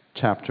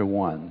chapter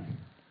 1.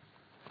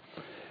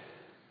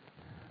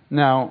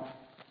 Now,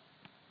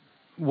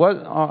 what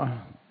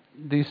are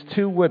these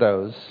two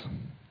widows,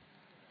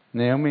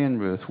 Naomi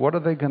and Ruth, what are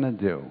they going to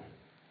do?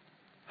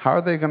 How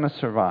are they going to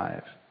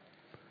survive?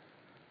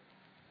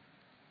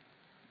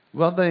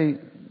 Well,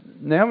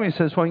 Naomi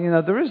says, well, you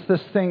know, there is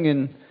this thing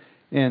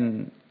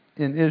in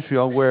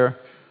Israel where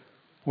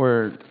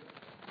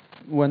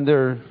when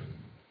they're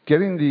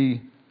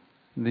getting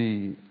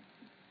the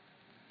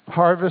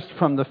harvest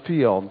from the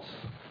fields,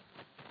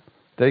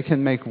 they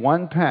can make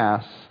one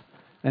pass,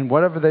 and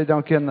whatever they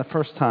don't get in the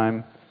first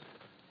time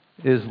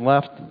is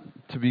left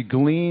to be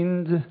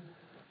gleaned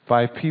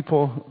by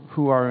people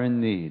who are in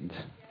need.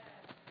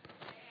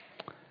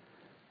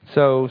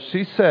 So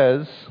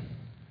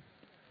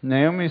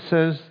Naomi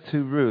says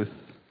to Ruth,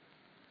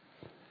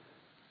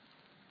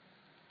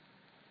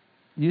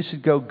 you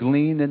should go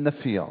glean in the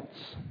fields.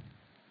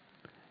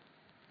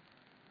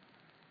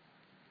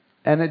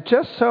 And it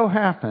just so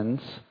happens,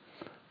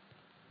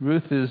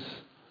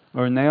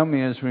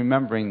 Naomi is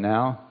remembering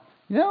now,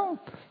 you know,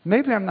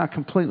 maybe I'm not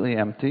completely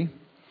empty.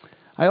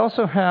 I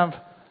also have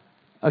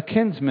a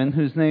kinsman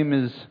whose name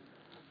is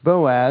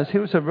Boaz. He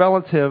was a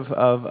relative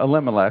of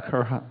Elimelech,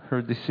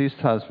 her deceased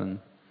husband.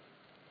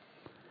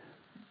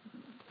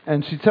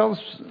 And she tells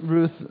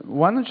Ruth,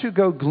 why don't you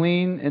go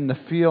glean in the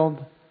fields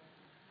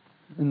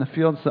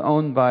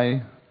owned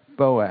by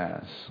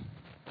Boaz?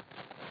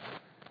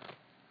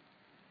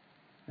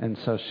 And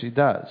so she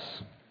does.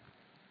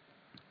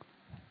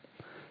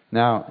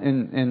 Now,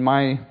 in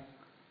my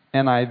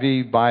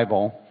NIV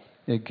Bible,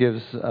 it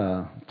gives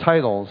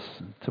titles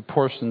to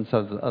portions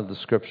of the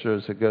scripture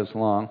as it goes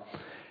along.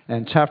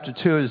 And chapter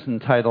 2 is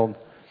entitled,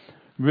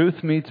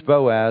 Ruth Meets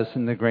Boaz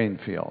in the Grain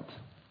Field.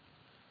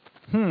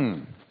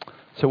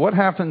 So what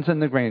happens in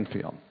the grain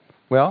field?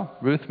 Well,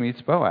 Ruth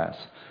meets Boaz.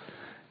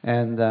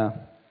 And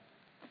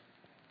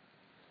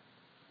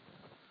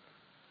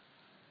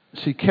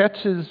she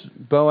catches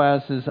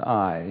Boaz's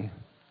eye.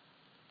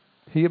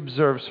 He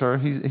observes her.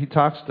 He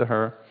talks to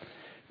her,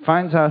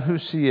 finds out who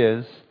she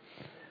is.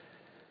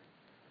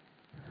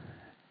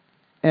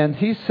 And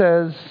he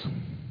says,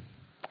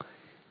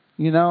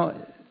 you know,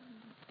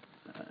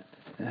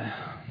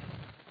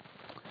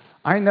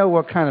 I know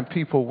what kind of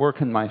people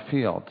work in my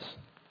fields.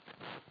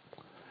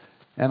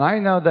 And I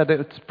know that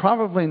it's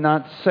probably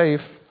not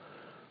safe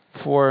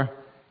for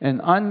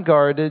an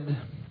unguarded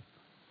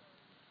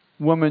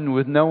woman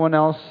with no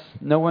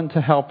one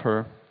to help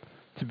her,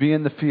 to be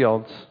in the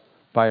fields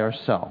by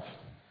herself.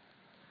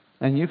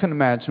 And you can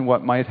imagine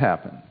what might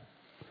happen.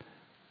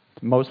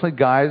 Mostly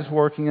guys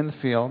working in the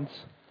fields.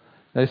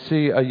 They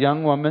see a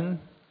young woman,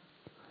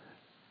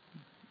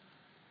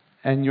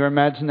 and your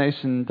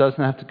imagination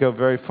doesn't have to go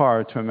very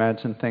far to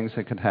imagine things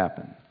that could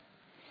happen.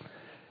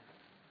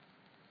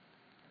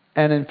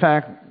 And in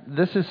fact,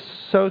 this is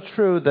so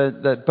true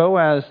that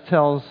Boaz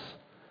tells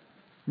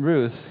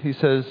Ruth, he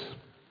says,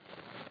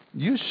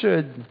 you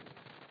should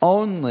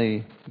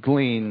only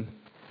glean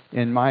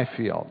in my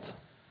field.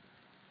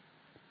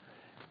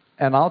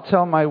 and I'll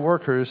tell my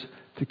workers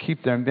to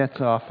keep their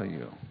mitts off of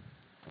you.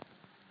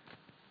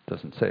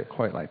 Doesn't say it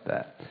quite like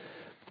that.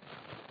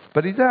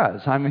 But he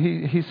does. I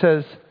mean, he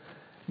says,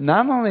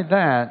 not only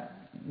that,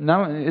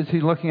 not only is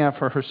he looking out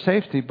for her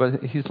safety,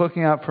 but he's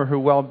looking out for her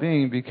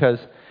well-being, because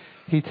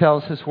he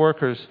tells his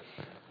workers,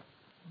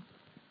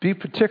 be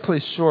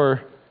particularly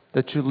sure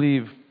that you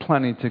leave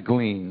plenty to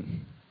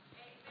glean.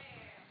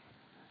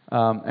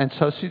 And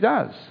so she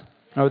does.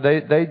 Or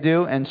they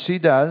do, and she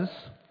does.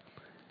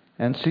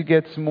 And she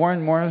gets more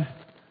and more.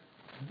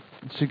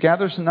 She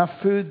gathers enough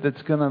food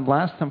that's going to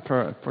last them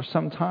for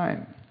some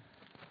time.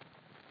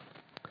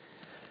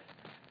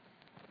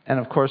 And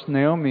of course,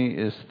 Naomi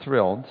is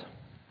thrilled.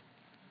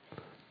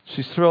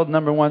 She's thrilled,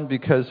 number one,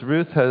 because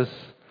Ruth has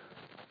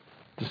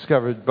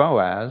discovered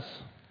Boaz.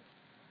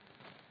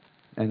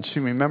 And she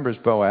remembers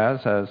Boaz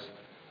as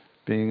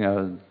being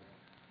a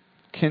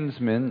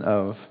kinsman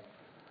of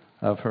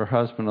her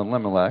husband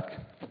Elimelech.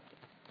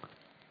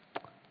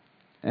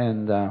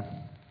 And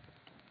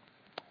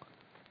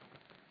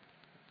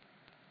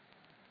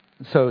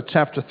so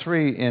chapter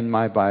 3 in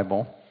my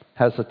Bible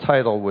has a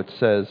title which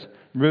says,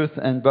 Ruth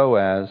and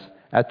Boaz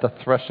at the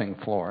threshing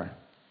floor.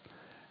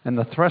 And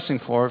the threshing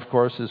floor, of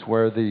course, is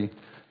where the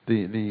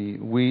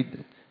wheat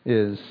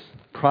is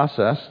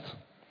processed.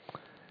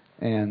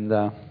 And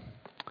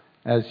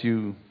as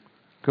you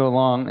go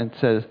along, it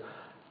says,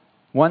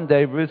 one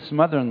day Ruth's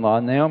mother-in-law,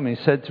 Naomi,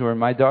 said to her,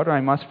 my daughter,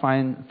 I must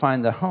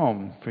find a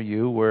home for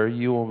you where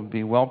you will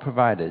be well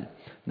provided.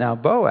 Now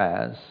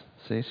Boaz,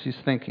 see, she's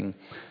thinking,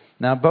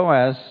 now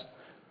Boaz,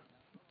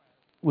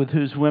 with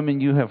whose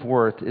women you have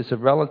worked, is a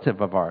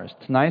relative of ours.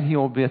 Tonight he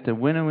will be at the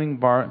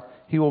winnowing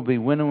he will be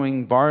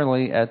winnowing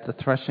barley at the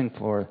threshing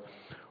floor.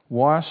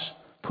 Wash,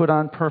 put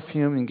on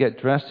perfume, and get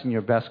dressed in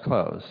your best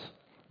clothes.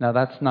 Now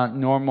that's not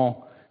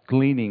normal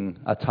gleaning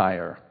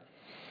attire.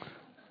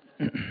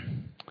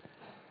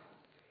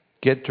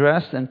 Get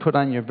dressed and put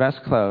on your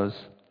best clothes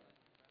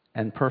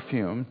and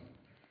perfume.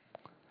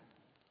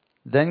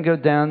 Then go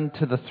down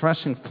to the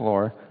threshing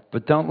floor,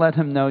 but don't let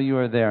him know you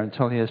are there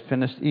until he has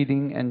finished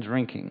eating and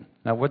drinking.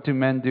 Now, what do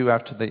men do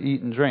after they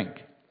eat and drink?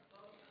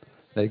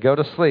 They go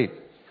to sleep.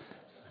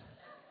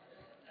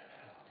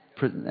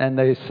 And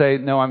they say,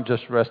 no, I'm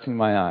just resting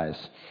my eyes.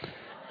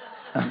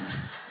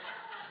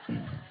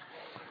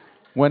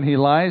 When he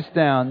lies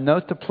down,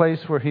 note the place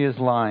where he is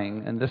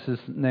lying. And this is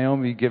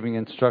Naomi giving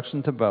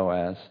instruction to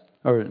Boaz,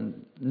 or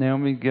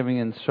Naomi giving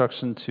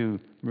instruction to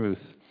Ruth.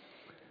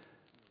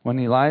 When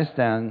he lies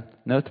down,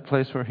 note the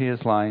place where he is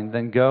lying.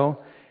 Then go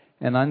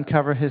and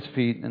uncover his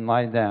feet and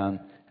lie down,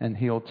 and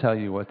he'll tell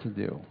you what to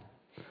do.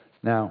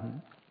 Now,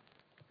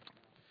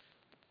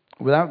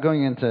 without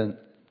going into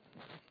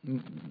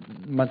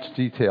much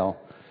detail,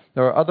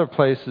 there are other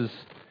places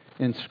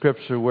in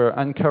Scripture where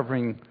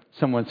uncovering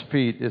someone's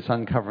feet is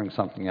uncovering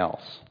something else.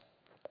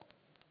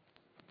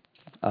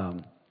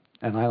 And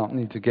I don't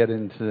need to get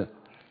into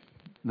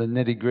the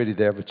nitty-gritty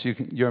there, but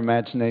your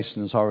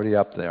imagination is already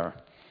up there.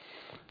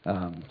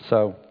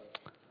 So,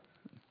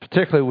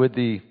 particularly with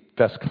the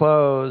best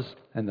clothes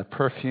and the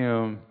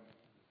perfume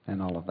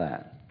and all of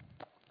that.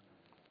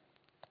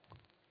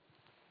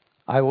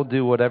 I will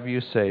do whatever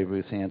you say,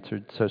 Ruth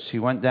answered. So she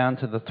went down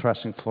to the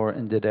threshing floor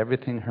and did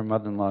everything her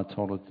mother-in-law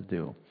told her to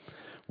do.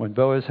 When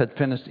Boaz had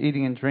finished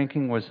eating and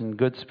drinking, was in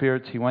good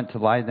spirits, he went to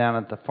lie down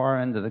at the far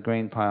end of the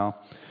grain pile.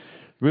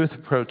 Ruth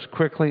approached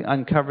quickly,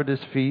 uncovered his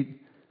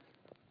feet,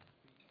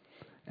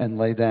 and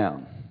lay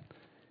down.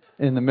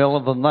 In the middle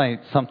of the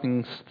night,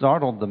 something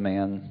startled the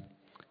man.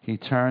 He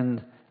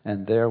turned,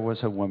 and there was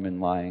a woman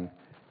lying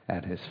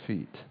at his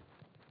feet,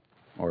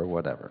 or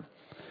whatever.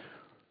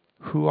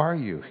 Who are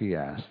you? He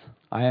asked.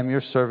 I am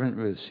your servant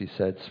Ruth, she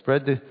said.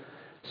 Spread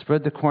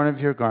the corner of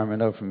your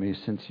garment over me,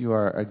 since you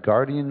are a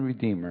guardian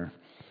redeemer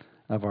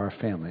of our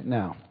family.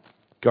 Now,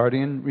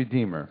 guardian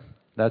redeemer,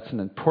 that's an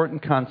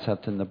important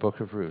concept in the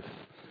book of Ruth.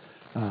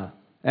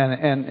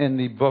 And in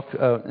the book,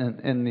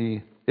 in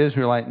the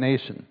Israelite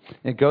nation.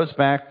 It goes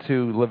back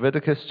to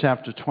Leviticus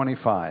chapter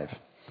 25.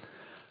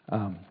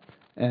 And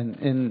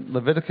in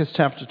Leviticus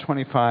chapter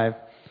 25,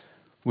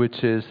 which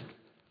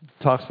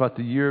talks about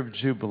the year of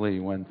Jubilee,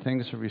 when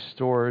things are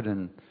restored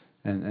and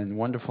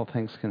wonderful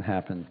things can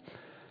happen.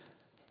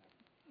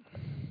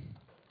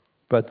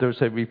 But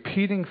there's a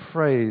repeating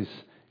phrase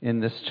in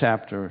this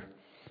chapter,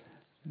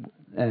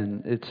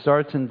 and it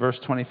starts in verse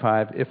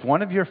 25. If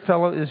one of your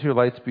fellow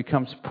Israelites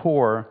becomes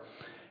poor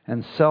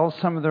and sells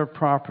some of their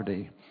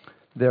property,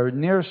 their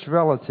nearest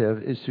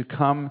relative is to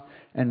come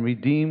and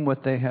redeem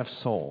what they have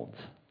sold.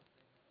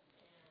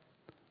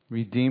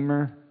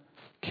 Redeemer,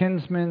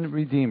 kinsman,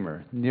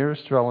 redeemer,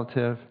 nearest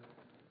relative,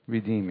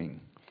 redeeming.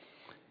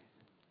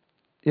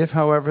 If,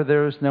 however,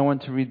 there is no one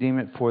to redeem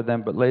it for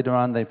them, but later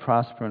on they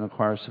prosper and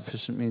acquire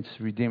sufficient means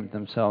to redeem it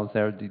themselves, they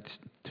are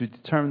to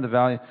determine the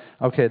value.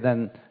 Okay,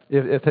 then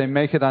if they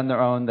make it on their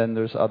own, then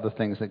there's other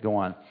things that go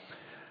on.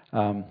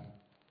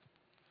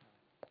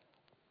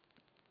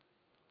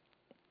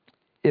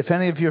 If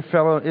any of your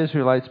fellow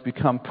Israelites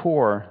become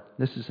poor,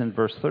 this is in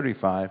verse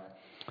 35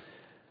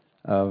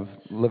 of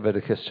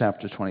Leviticus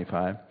chapter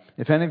 25.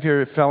 If any of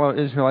your fellow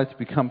Israelites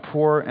become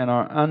poor and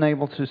are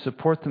unable to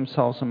support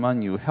themselves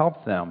among you,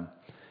 help them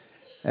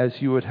as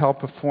you would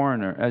help a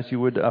foreigner, as you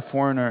would a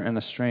foreigner and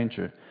a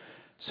stranger,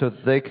 so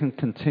that they can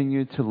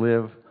continue to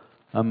live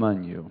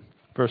among you.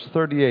 Verse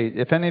 38,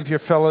 if any of your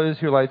fellow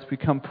Israelites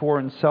become poor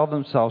and sell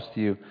themselves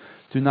to you,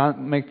 do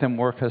not make them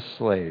work as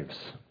slaves.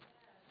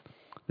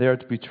 They are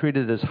to be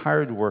treated as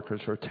hired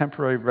workers or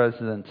temporary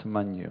residents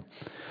among you.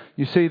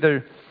 You see,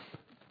 they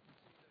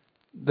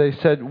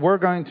said, we're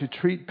going to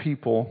treat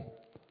people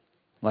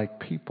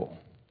like people.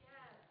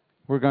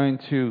 We're going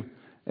to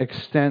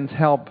extend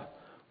help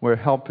where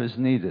help is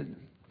needed,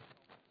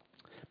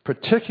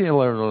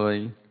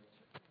 particularly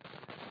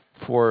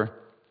for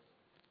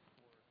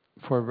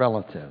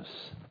relatives.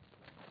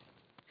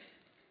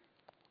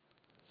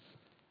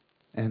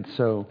 And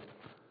so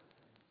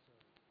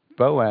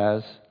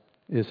Boaz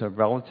is a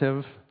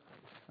relative,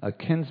 a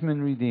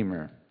kinsman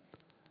redeemer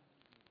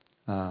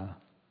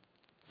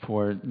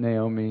for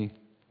Naomi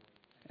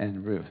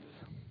and Ruth.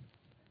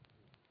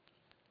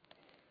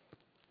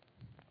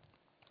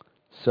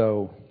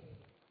 So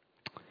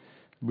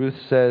Ruth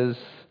says,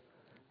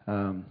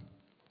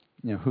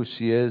 who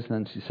she is, and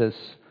then she says,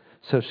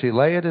 so she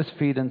lay at his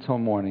feet until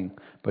morning,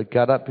 but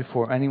got up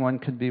before anyone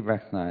could be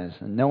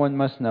recognized, and no one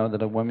must know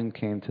that a woman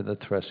came to the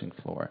threshing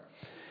floor.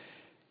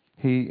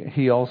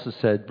 He also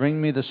said,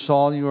 bring me the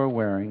shawl you are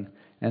wearing,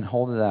 and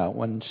hold it out.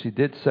 When she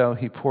did so,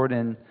 he poured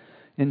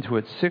into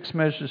it 6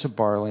 measures of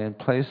barley and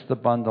placed the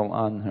bundle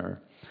on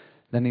her.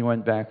 Then he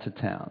went back to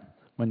town.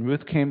 When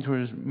Ruth came to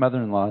her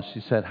mother-in-law,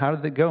 she said, how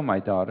did it go, my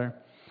daughter?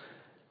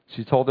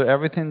 She told her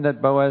everything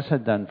that Boaz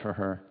had done for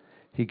her.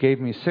 He gave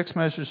me 6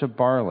 measures of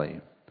barley,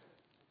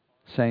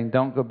 saying,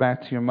 don't go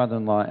back to your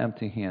mother-in-law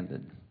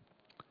empty-handed.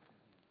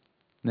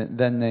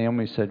 Then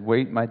Naomi said,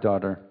 wait, my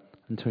daughter,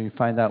 until you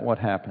find out what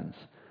happens,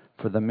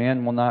 for the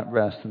man will not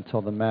rest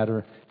until the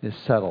matter is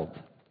settled.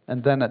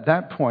 And then at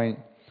that point,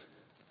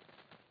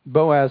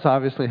 Boaz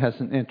obviously has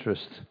an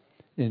interest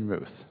in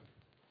Ruth.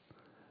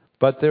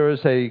 But there is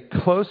a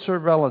closer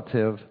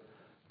relative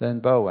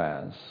than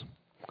Boaz.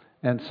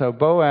 And so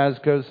Boaz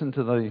goes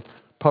into the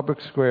public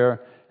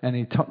square and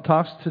he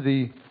talks to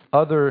the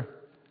other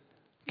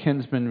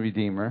kinsman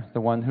redeemer,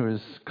 the one who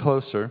is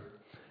closer,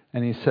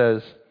 and he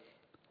says,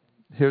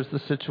 here's the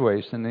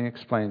situation, and he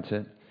explains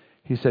it.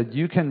 He said,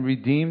 you can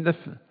redeem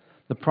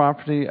the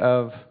property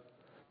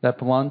that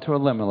belonged to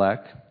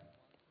Elimelech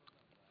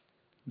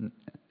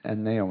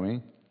and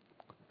Naomi,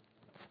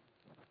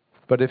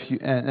 but if you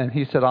and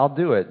he said, I'll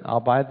do it,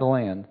 I'll buy the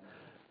land.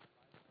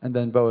 And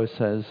then Boaz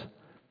says,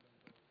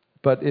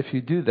 but if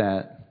you do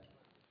that,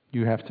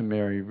 you have to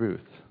marry Ruth.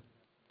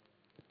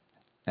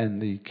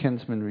 And the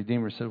kinsman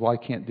redeemer said, well, I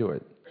can't do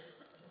it.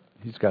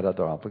 He's got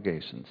other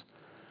obligations.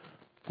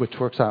 Which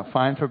works out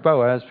fine for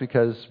Boaz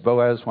because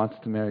Boaz wants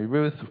to marry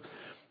Ruth,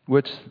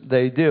 which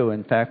they do.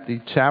 In fact,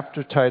 the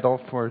chapter title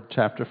for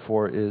chapter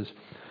 4 is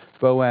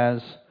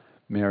Boaz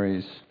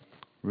Marries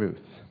Ruth.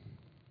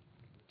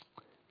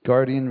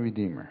 Guardian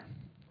Redeemer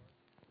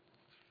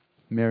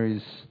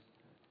marries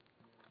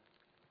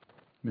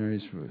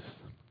Ruth.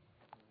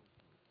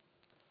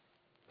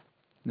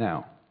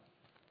 Now,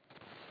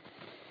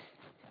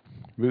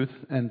 Ruth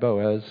and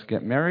Boaz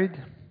get married.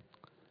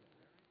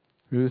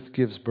 Ruth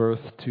gives birth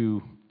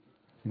to,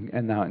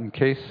 and now in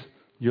case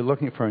you're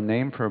looking for a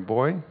name for a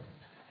boy,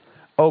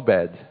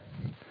 Obed.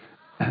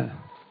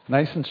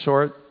 Nice and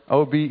short,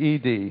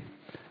 O-B-E-D.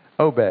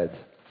 Obed.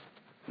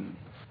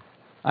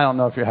 I don't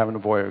know if you're having a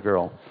boy or a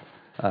girl,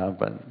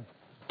 but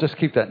just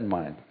keep that in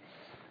mind.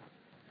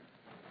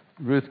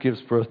 Ruth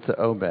gives birth to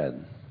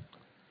Obed.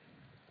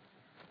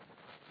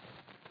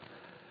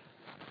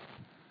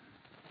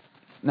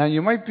 Now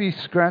you might be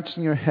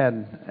scratching your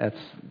head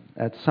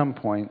at some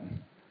point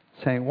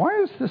saying,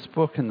 why is this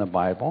book in the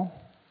Bible?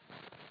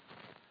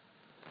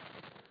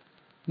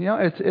 You know,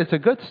 it's a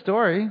good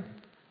story.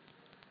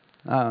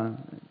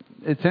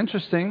 It's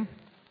interesting.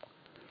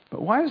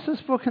 But why is this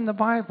book in the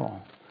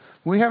Bible?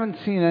 We haven't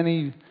seen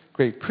any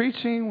great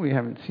preaching. We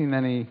haven't seen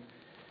any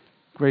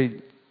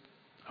great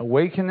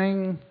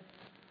awakening.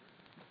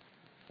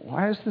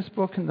 Why is this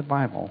book in the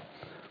Bible?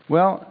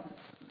 Well,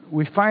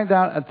 we find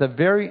out at the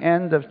very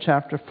end of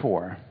chapter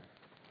 4,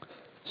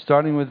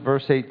 starting with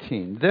verse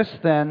 18. This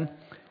then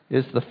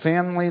is the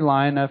family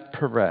line of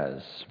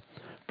Perez.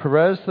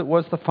 Perez that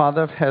was the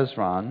father of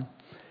Hezron,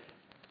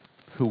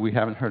 who we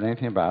haven't heard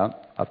anything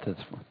about up to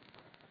this point.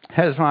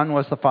 Hezron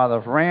was the father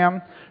of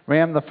Ram.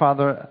 Ram the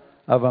father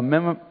of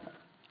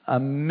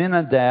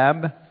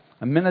Aminadab.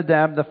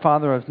 Aminadab the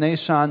father of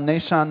Nahshon.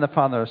 Nahshon the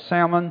father of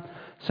Salmon.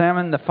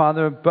 Salmon the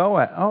father of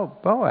Boaz. Oh,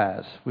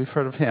 Boaz. We've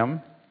heard of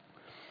him.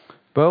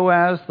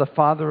 Boaz the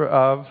father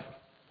of,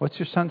 what's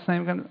your son's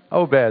name again?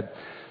 Obed.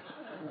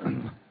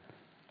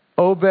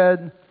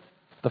 Obed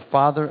the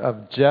father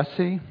of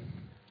Jesse.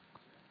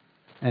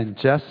 And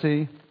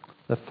Jesse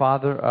the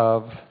father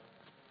of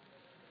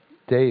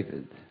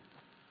David,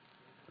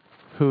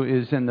 who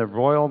is in the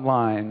royal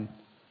line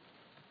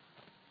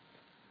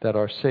that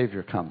our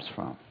Savior comes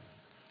from.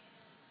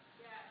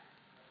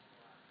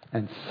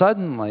 And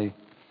suddenly,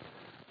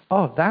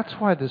 oh, that's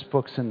why this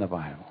book's in the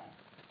Bible.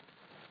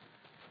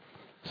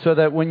 So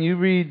that when you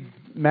read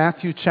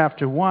Matthew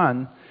chapter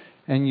 1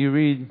 and you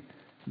read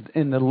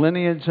in the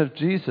lineage of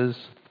Jesus,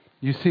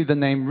 you see the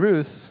name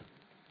Ruth.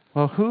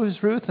 Well, who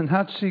is Ruth and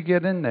how did she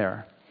get in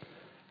there?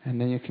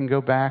 And then you can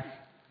go back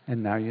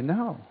and now you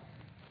know.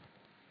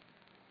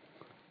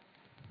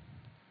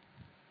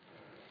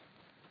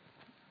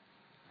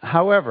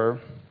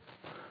 However,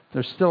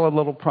 there's still a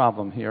little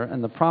problem here,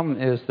 and the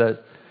problem is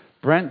that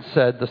Brent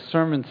said the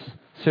sermon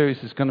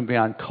series is going to be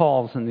on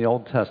calls in the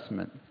Old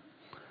Testament.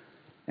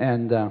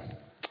 And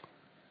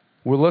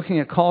we're looking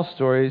at call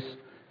stories,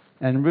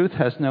 and Ruth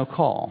has no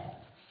call.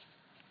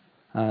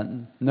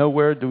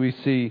 Nowhere do we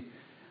see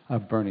a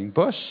burning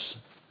bush.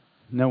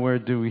 Nowhere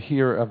do we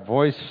hear a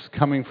voice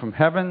coming from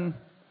heaven.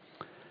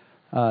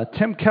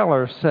 Tim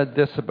Keller said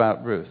this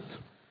about Ruth,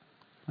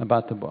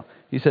 about the book.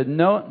 He said,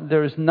 "No,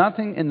 there is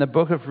nothing in the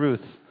book of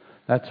Ruth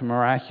that's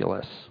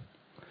miraculous.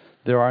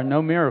 There are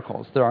no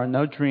miracles. There are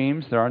no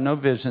dreams. There are no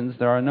visions.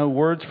 There are no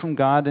words from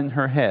God in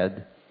her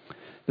head.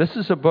 This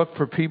is a book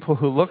for people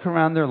who look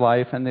around their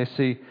life and they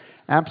see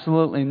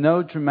absolutely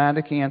no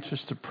dramatic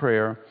answers to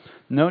prayer,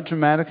 no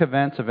dramatic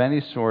events of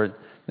any sort.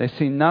 They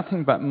see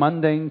nothing but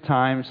mundane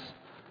times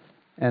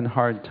and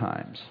hard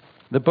times."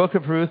 The book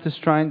of Ruth is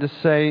trying to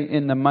say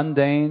in the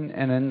mundane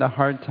and in the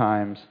hard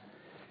times,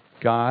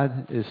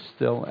 God is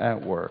still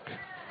at work.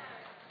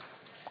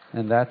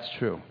 And that's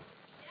true.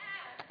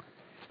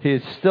 He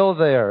is still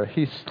there.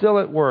 He's still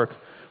at work,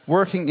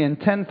 working in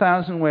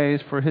 10,000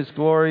 ways for His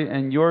glory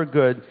and your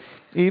good,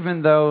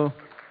 even though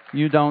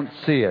you don't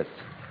see it.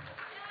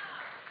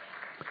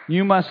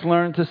 You must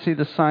learn to see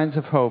the signs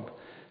of hope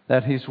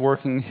that He's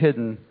working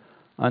hidden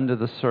under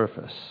the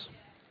surface.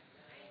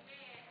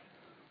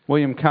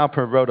 William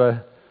Cowper wrote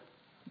I'm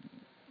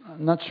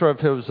not sure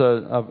if it was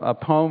a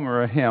poem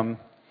or a hymn,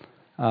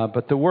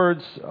 but the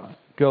words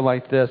go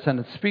like this, and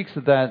it speaks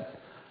of that,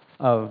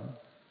 of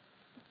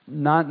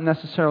not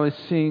necessarily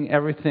seeing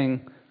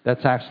everything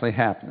that's actually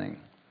happening.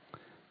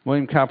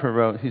 William Cowper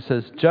wrote, he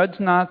says, "Judge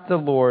not the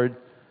Lord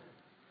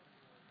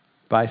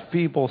by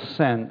feeble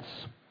sense,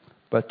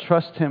 but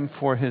trust Him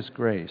for His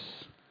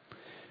grace.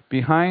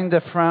 Behind a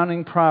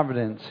frowning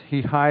providence,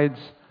 He hides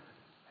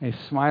a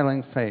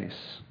smiling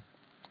face.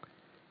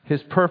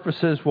 His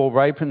purposes will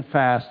ripen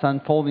fast,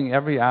 unfolding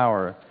every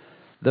hour.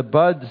 The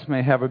buds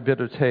may have a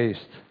bitter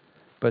taste,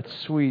 but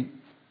sweet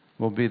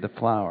will be the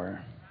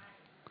flower.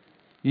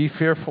 Ye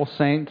fearful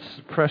saints,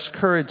 fresh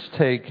courage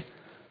take.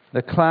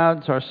 The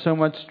clouds are so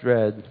much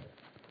dread.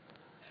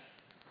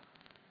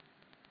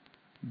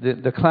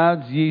 The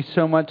clouds ye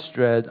so much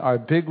dread are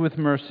big with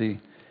mercy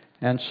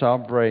and shall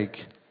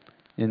break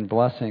in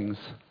blessings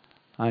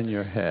on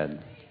your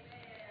head."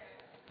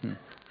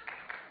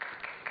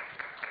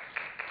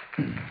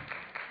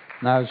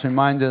 Now I was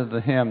reminded of the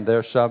hymn,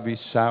 "There shall be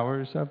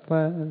showers of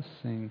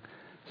blessing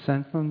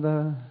sent from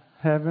the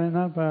heaven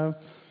above."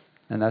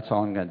 And that's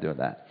all I'm going to do with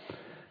that.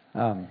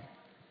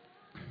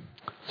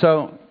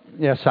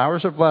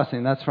 Showers of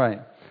blessing, that's right.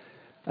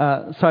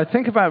 So I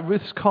think about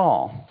Ruth's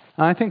call.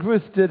 And I think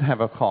Ruth did have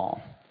a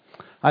call.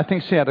 I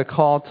think she had a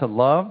call to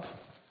love,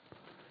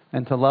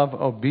 and to love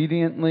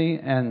obediently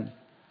and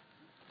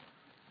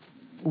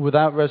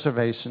without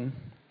reservation.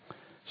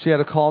 She had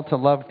a call to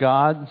love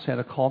God. She had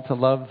a call to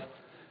love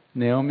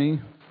Naomi.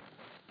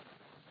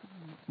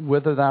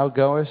 "Whither thou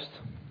goest,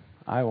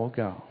 I will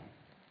go."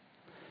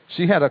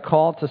 She had a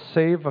call to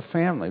save a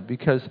family,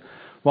 because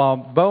while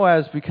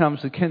Boaz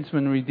becomes the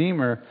kinsman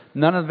redeemer,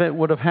 none of it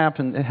would have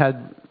happened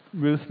had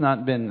Ruth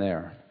not been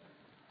there.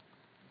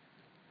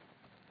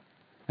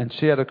 And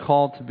she had a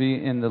call to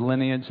be in the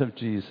lineage of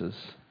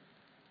Jesus.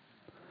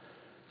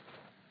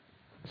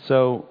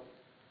 So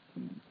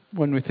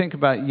when we think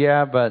about,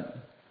 but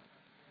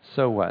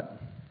so what?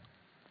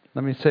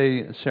 Let me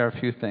share a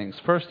few things.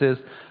 First is,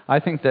 I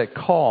think that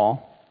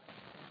call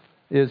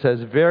is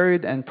as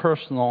varied and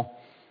personal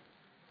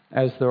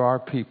as there are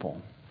people.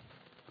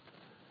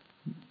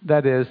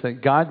 That is,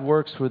 that God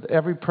works with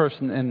every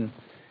person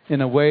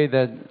in a way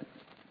that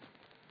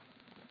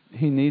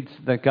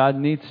God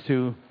needs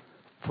to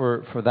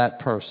for that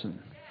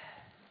person.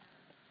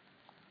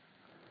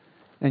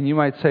 And you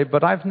might say,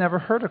 "But I've never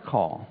heard a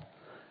call."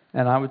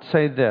 And I would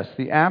say this: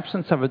 the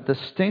absence of a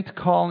distinct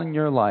call in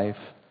your life,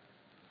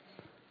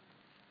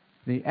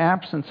 does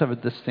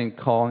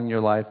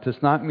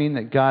not mean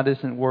that God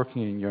isn't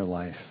working in your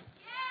life.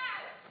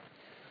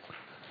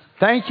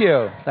 Thank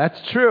you.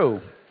 That's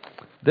true.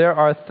 There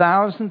are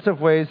thousands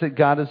of ways that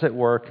God is at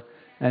work,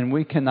 and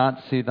we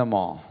cannot see them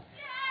all.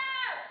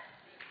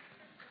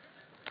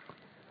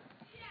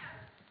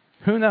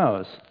 Who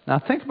knows? Now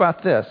think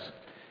about this.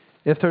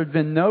 If there had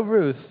been no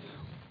Ruth,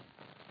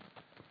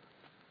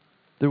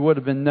 there would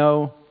have been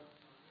no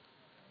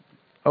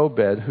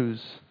Obed,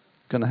 who's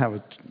going to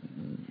have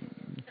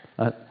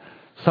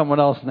someone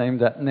else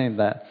named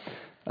that.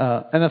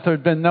 And if there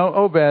had been no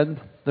Obed,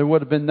 there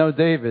would have been no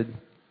David.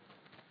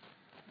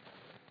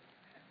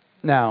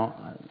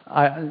 Now,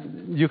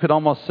 you could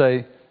almost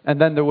say, and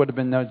then there would have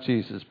been no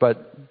Jesus.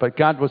 But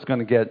God was going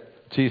to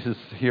get Jesus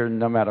here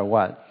no matter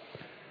what.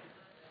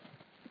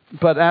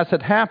 But as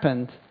it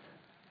happened,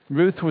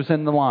 Ruth was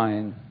in the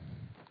line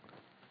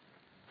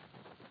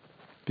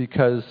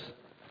because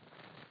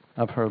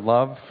of her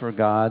love for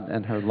God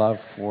and her love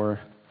for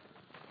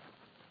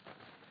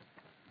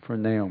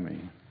Naomi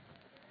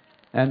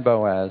and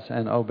Boaz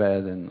and Obed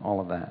and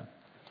all of that.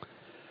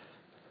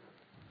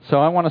 So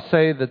I want to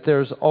say that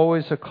there's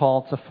always a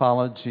call to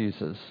follow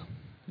Jesus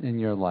in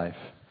your life.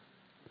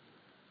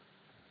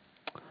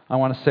 I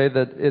want to say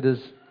that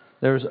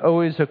there's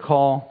always a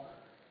call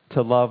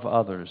to love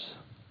others.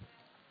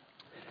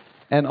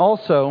 And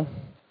also,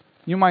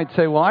 you might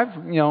say, well,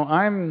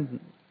 I'm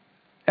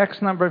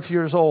X number of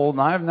years old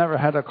and I've never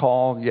had a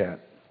call yet.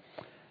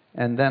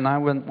 And then I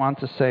would want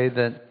to say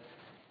that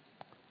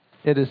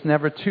it is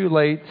never too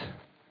late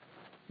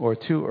or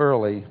too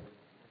early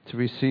to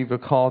receive a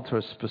call to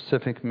a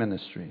specific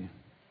ministry.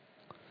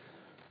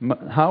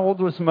 How old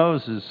was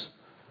Moses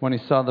when he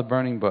saw the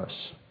burning bush?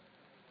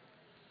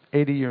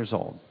 80 years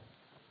old.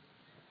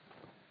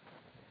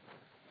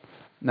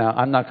 Now,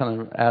 I'm not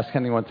going to ask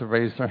anyone to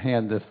raise their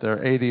hand if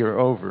they're 80 or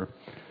over,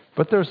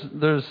 but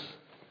there's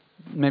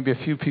maybe a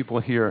few people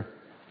here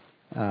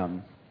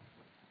for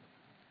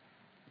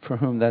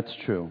whom that's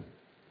true.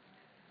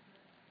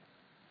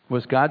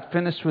 Was God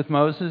finished with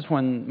Moses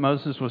when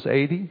Moses was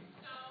 80?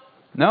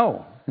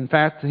 No. In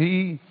fact,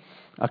 he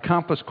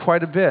accomplished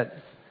quite a bit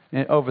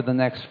over the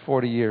next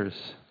 40 years.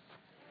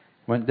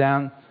 Went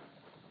down,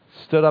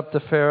 stood up to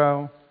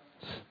Pharaoh,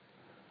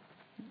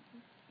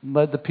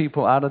 led the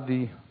people out of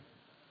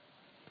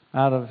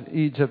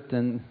Egypt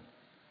and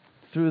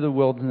through the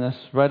wilderness,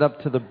 right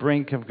up to the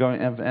brink of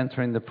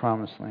entering the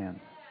promised land.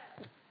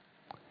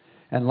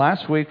 And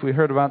last week we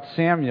heard about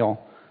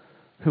Samuel,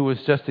 who was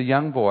just a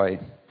young boy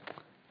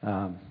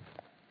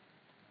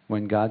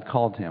when God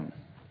called him.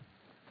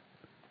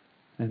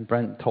 And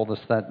Brent told us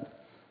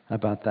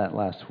about that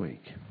last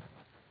week.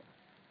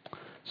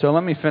 So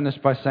let me finish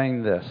by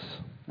saying this,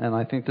 and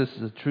I think this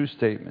is a true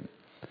statement.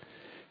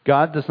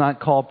 God does not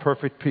call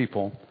perfect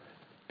people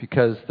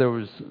because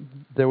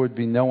there would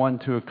be no one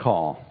to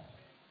call.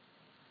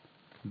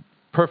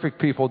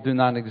 Perfect people do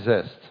not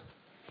exist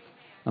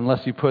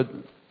unless you put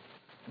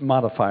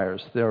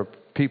modifiers. There are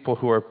people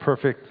who are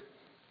perfect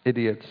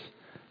idiots.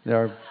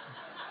 There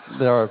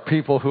are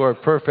people who are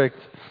perfect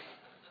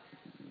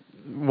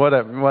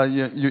whatever. Well,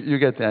 you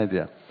get the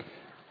idea.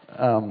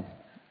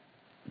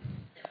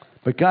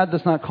 But God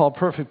does not call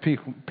perfect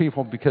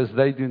people because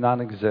they do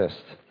not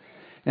exist.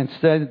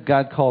 Instead,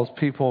 God calls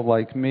people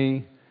like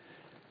me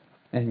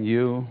and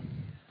you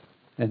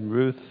and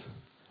Ruth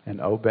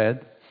and Obed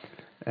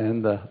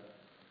and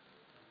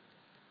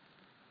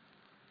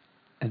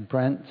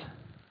Brent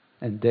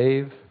and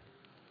Dave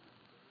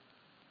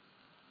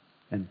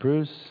and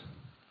Bruce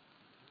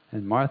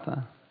and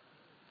Martha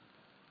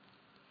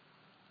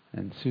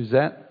and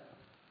Suzette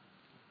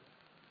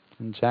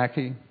and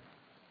Jackie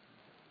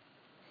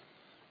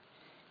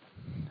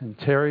and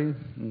Terry.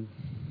 And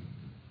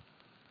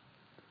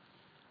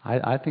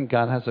I think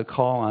God has a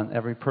call on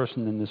every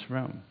person in this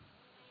room.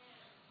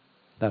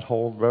 That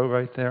whole row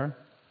right there,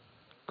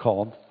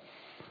 called.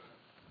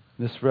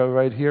 This row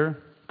right here,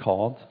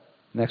 called.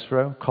 Next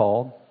row,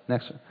 called.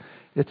 Next row.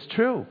 It's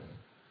true.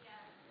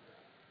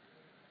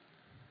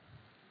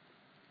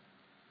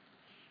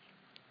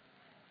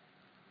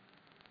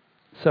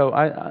 So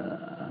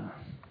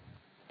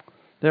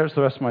there's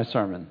the rest of my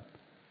sermon.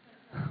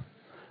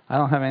 I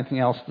don't have anything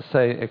else to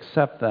say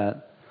except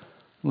that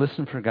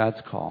listen for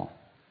God's call.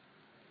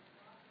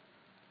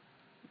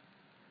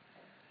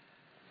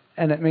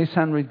 And it may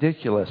sound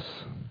ridiculous,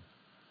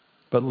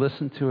 but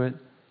listen to it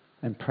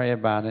and pray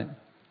about it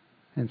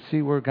and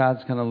see where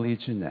God's going to lead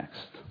you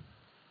next.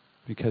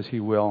 Because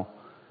He will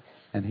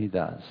and He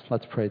does.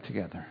 Let's pray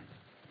together.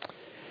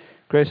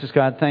 Gracious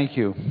God, thank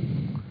you.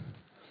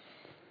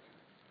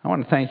 I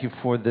want to thank you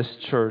for this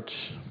church,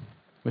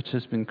 which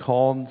has been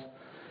called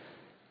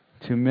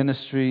to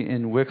ministry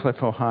in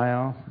Wickliffe,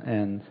 Ohio,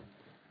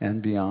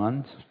 and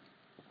beyond.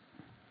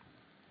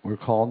 We're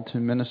called to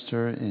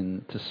minister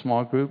to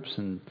small groups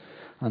and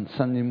on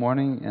Sunday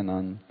morning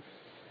and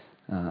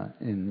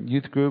in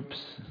youth groups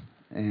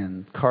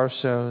and car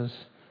shows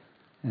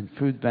and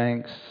food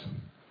banks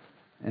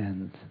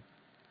and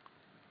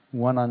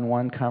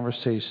one-on-one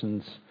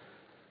conversations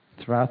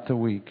throughout the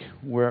week,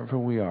 wherever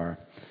we are.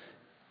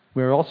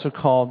 We're also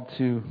called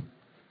to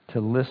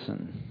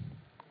listen,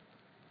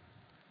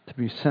 to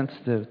be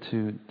sensitive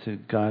to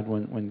God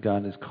when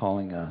God is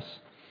calling us.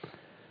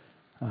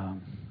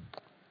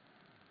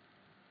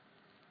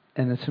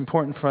 And it's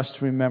important for us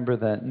to remember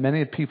that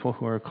many people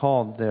who are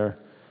called, their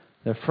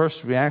first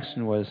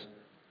reaction was,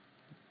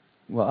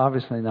 well,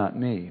 obviously not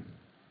me.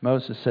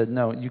 Moses said,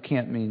 no, you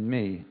can't mean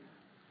me.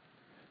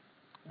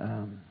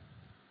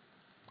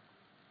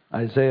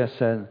 Isaiah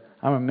said,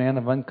 I'm a man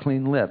of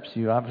unclean lips.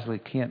 You obviously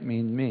can't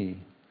mean me.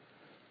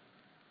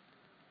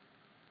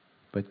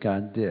 But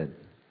God did.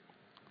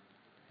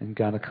 And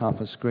God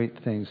accomplished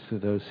great things through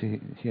those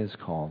He has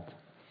called.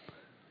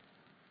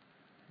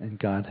 And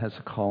God has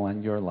a call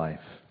on your life.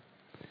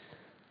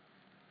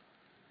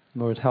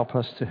 Lord, help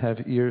us to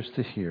have ears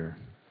to hear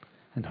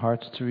and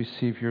hearts to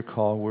receive your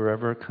call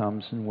wherever it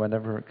comes and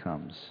whenever it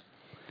comes.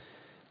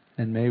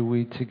 And may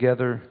we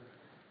together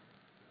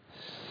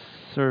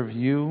serve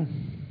you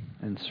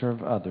and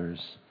serve others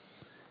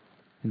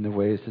in the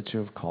ways that you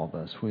have called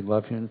us. We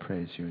love you and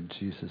praise you in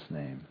Jesus'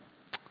 name.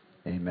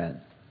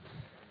 Amen.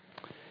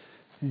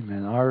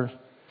 Amen. Our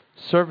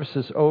service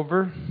is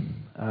over.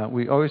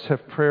 We always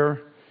have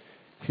prayer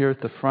here at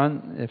the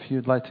front. If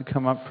you'd like to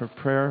come up for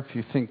prayer, if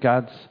you think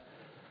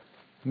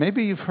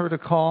maybe you've heard a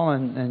call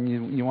and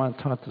you want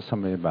to talk to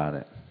somebody about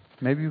it.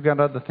 Maybe you've got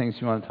other things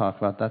you want to talk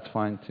about. That's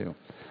fine too.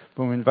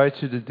 But we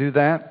invite you to do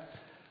that.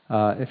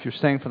 If you're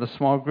staying for the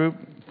small group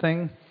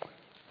thing,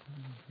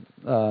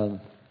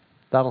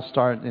 that'll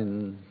start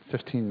in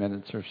 15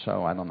 minutes or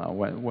so. I don't know,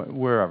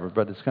 wherever.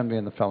 But it's going to be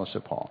in the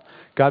fellowship hall.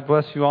 God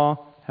bless you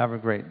all. Have a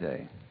great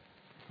day.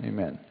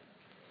 Amen.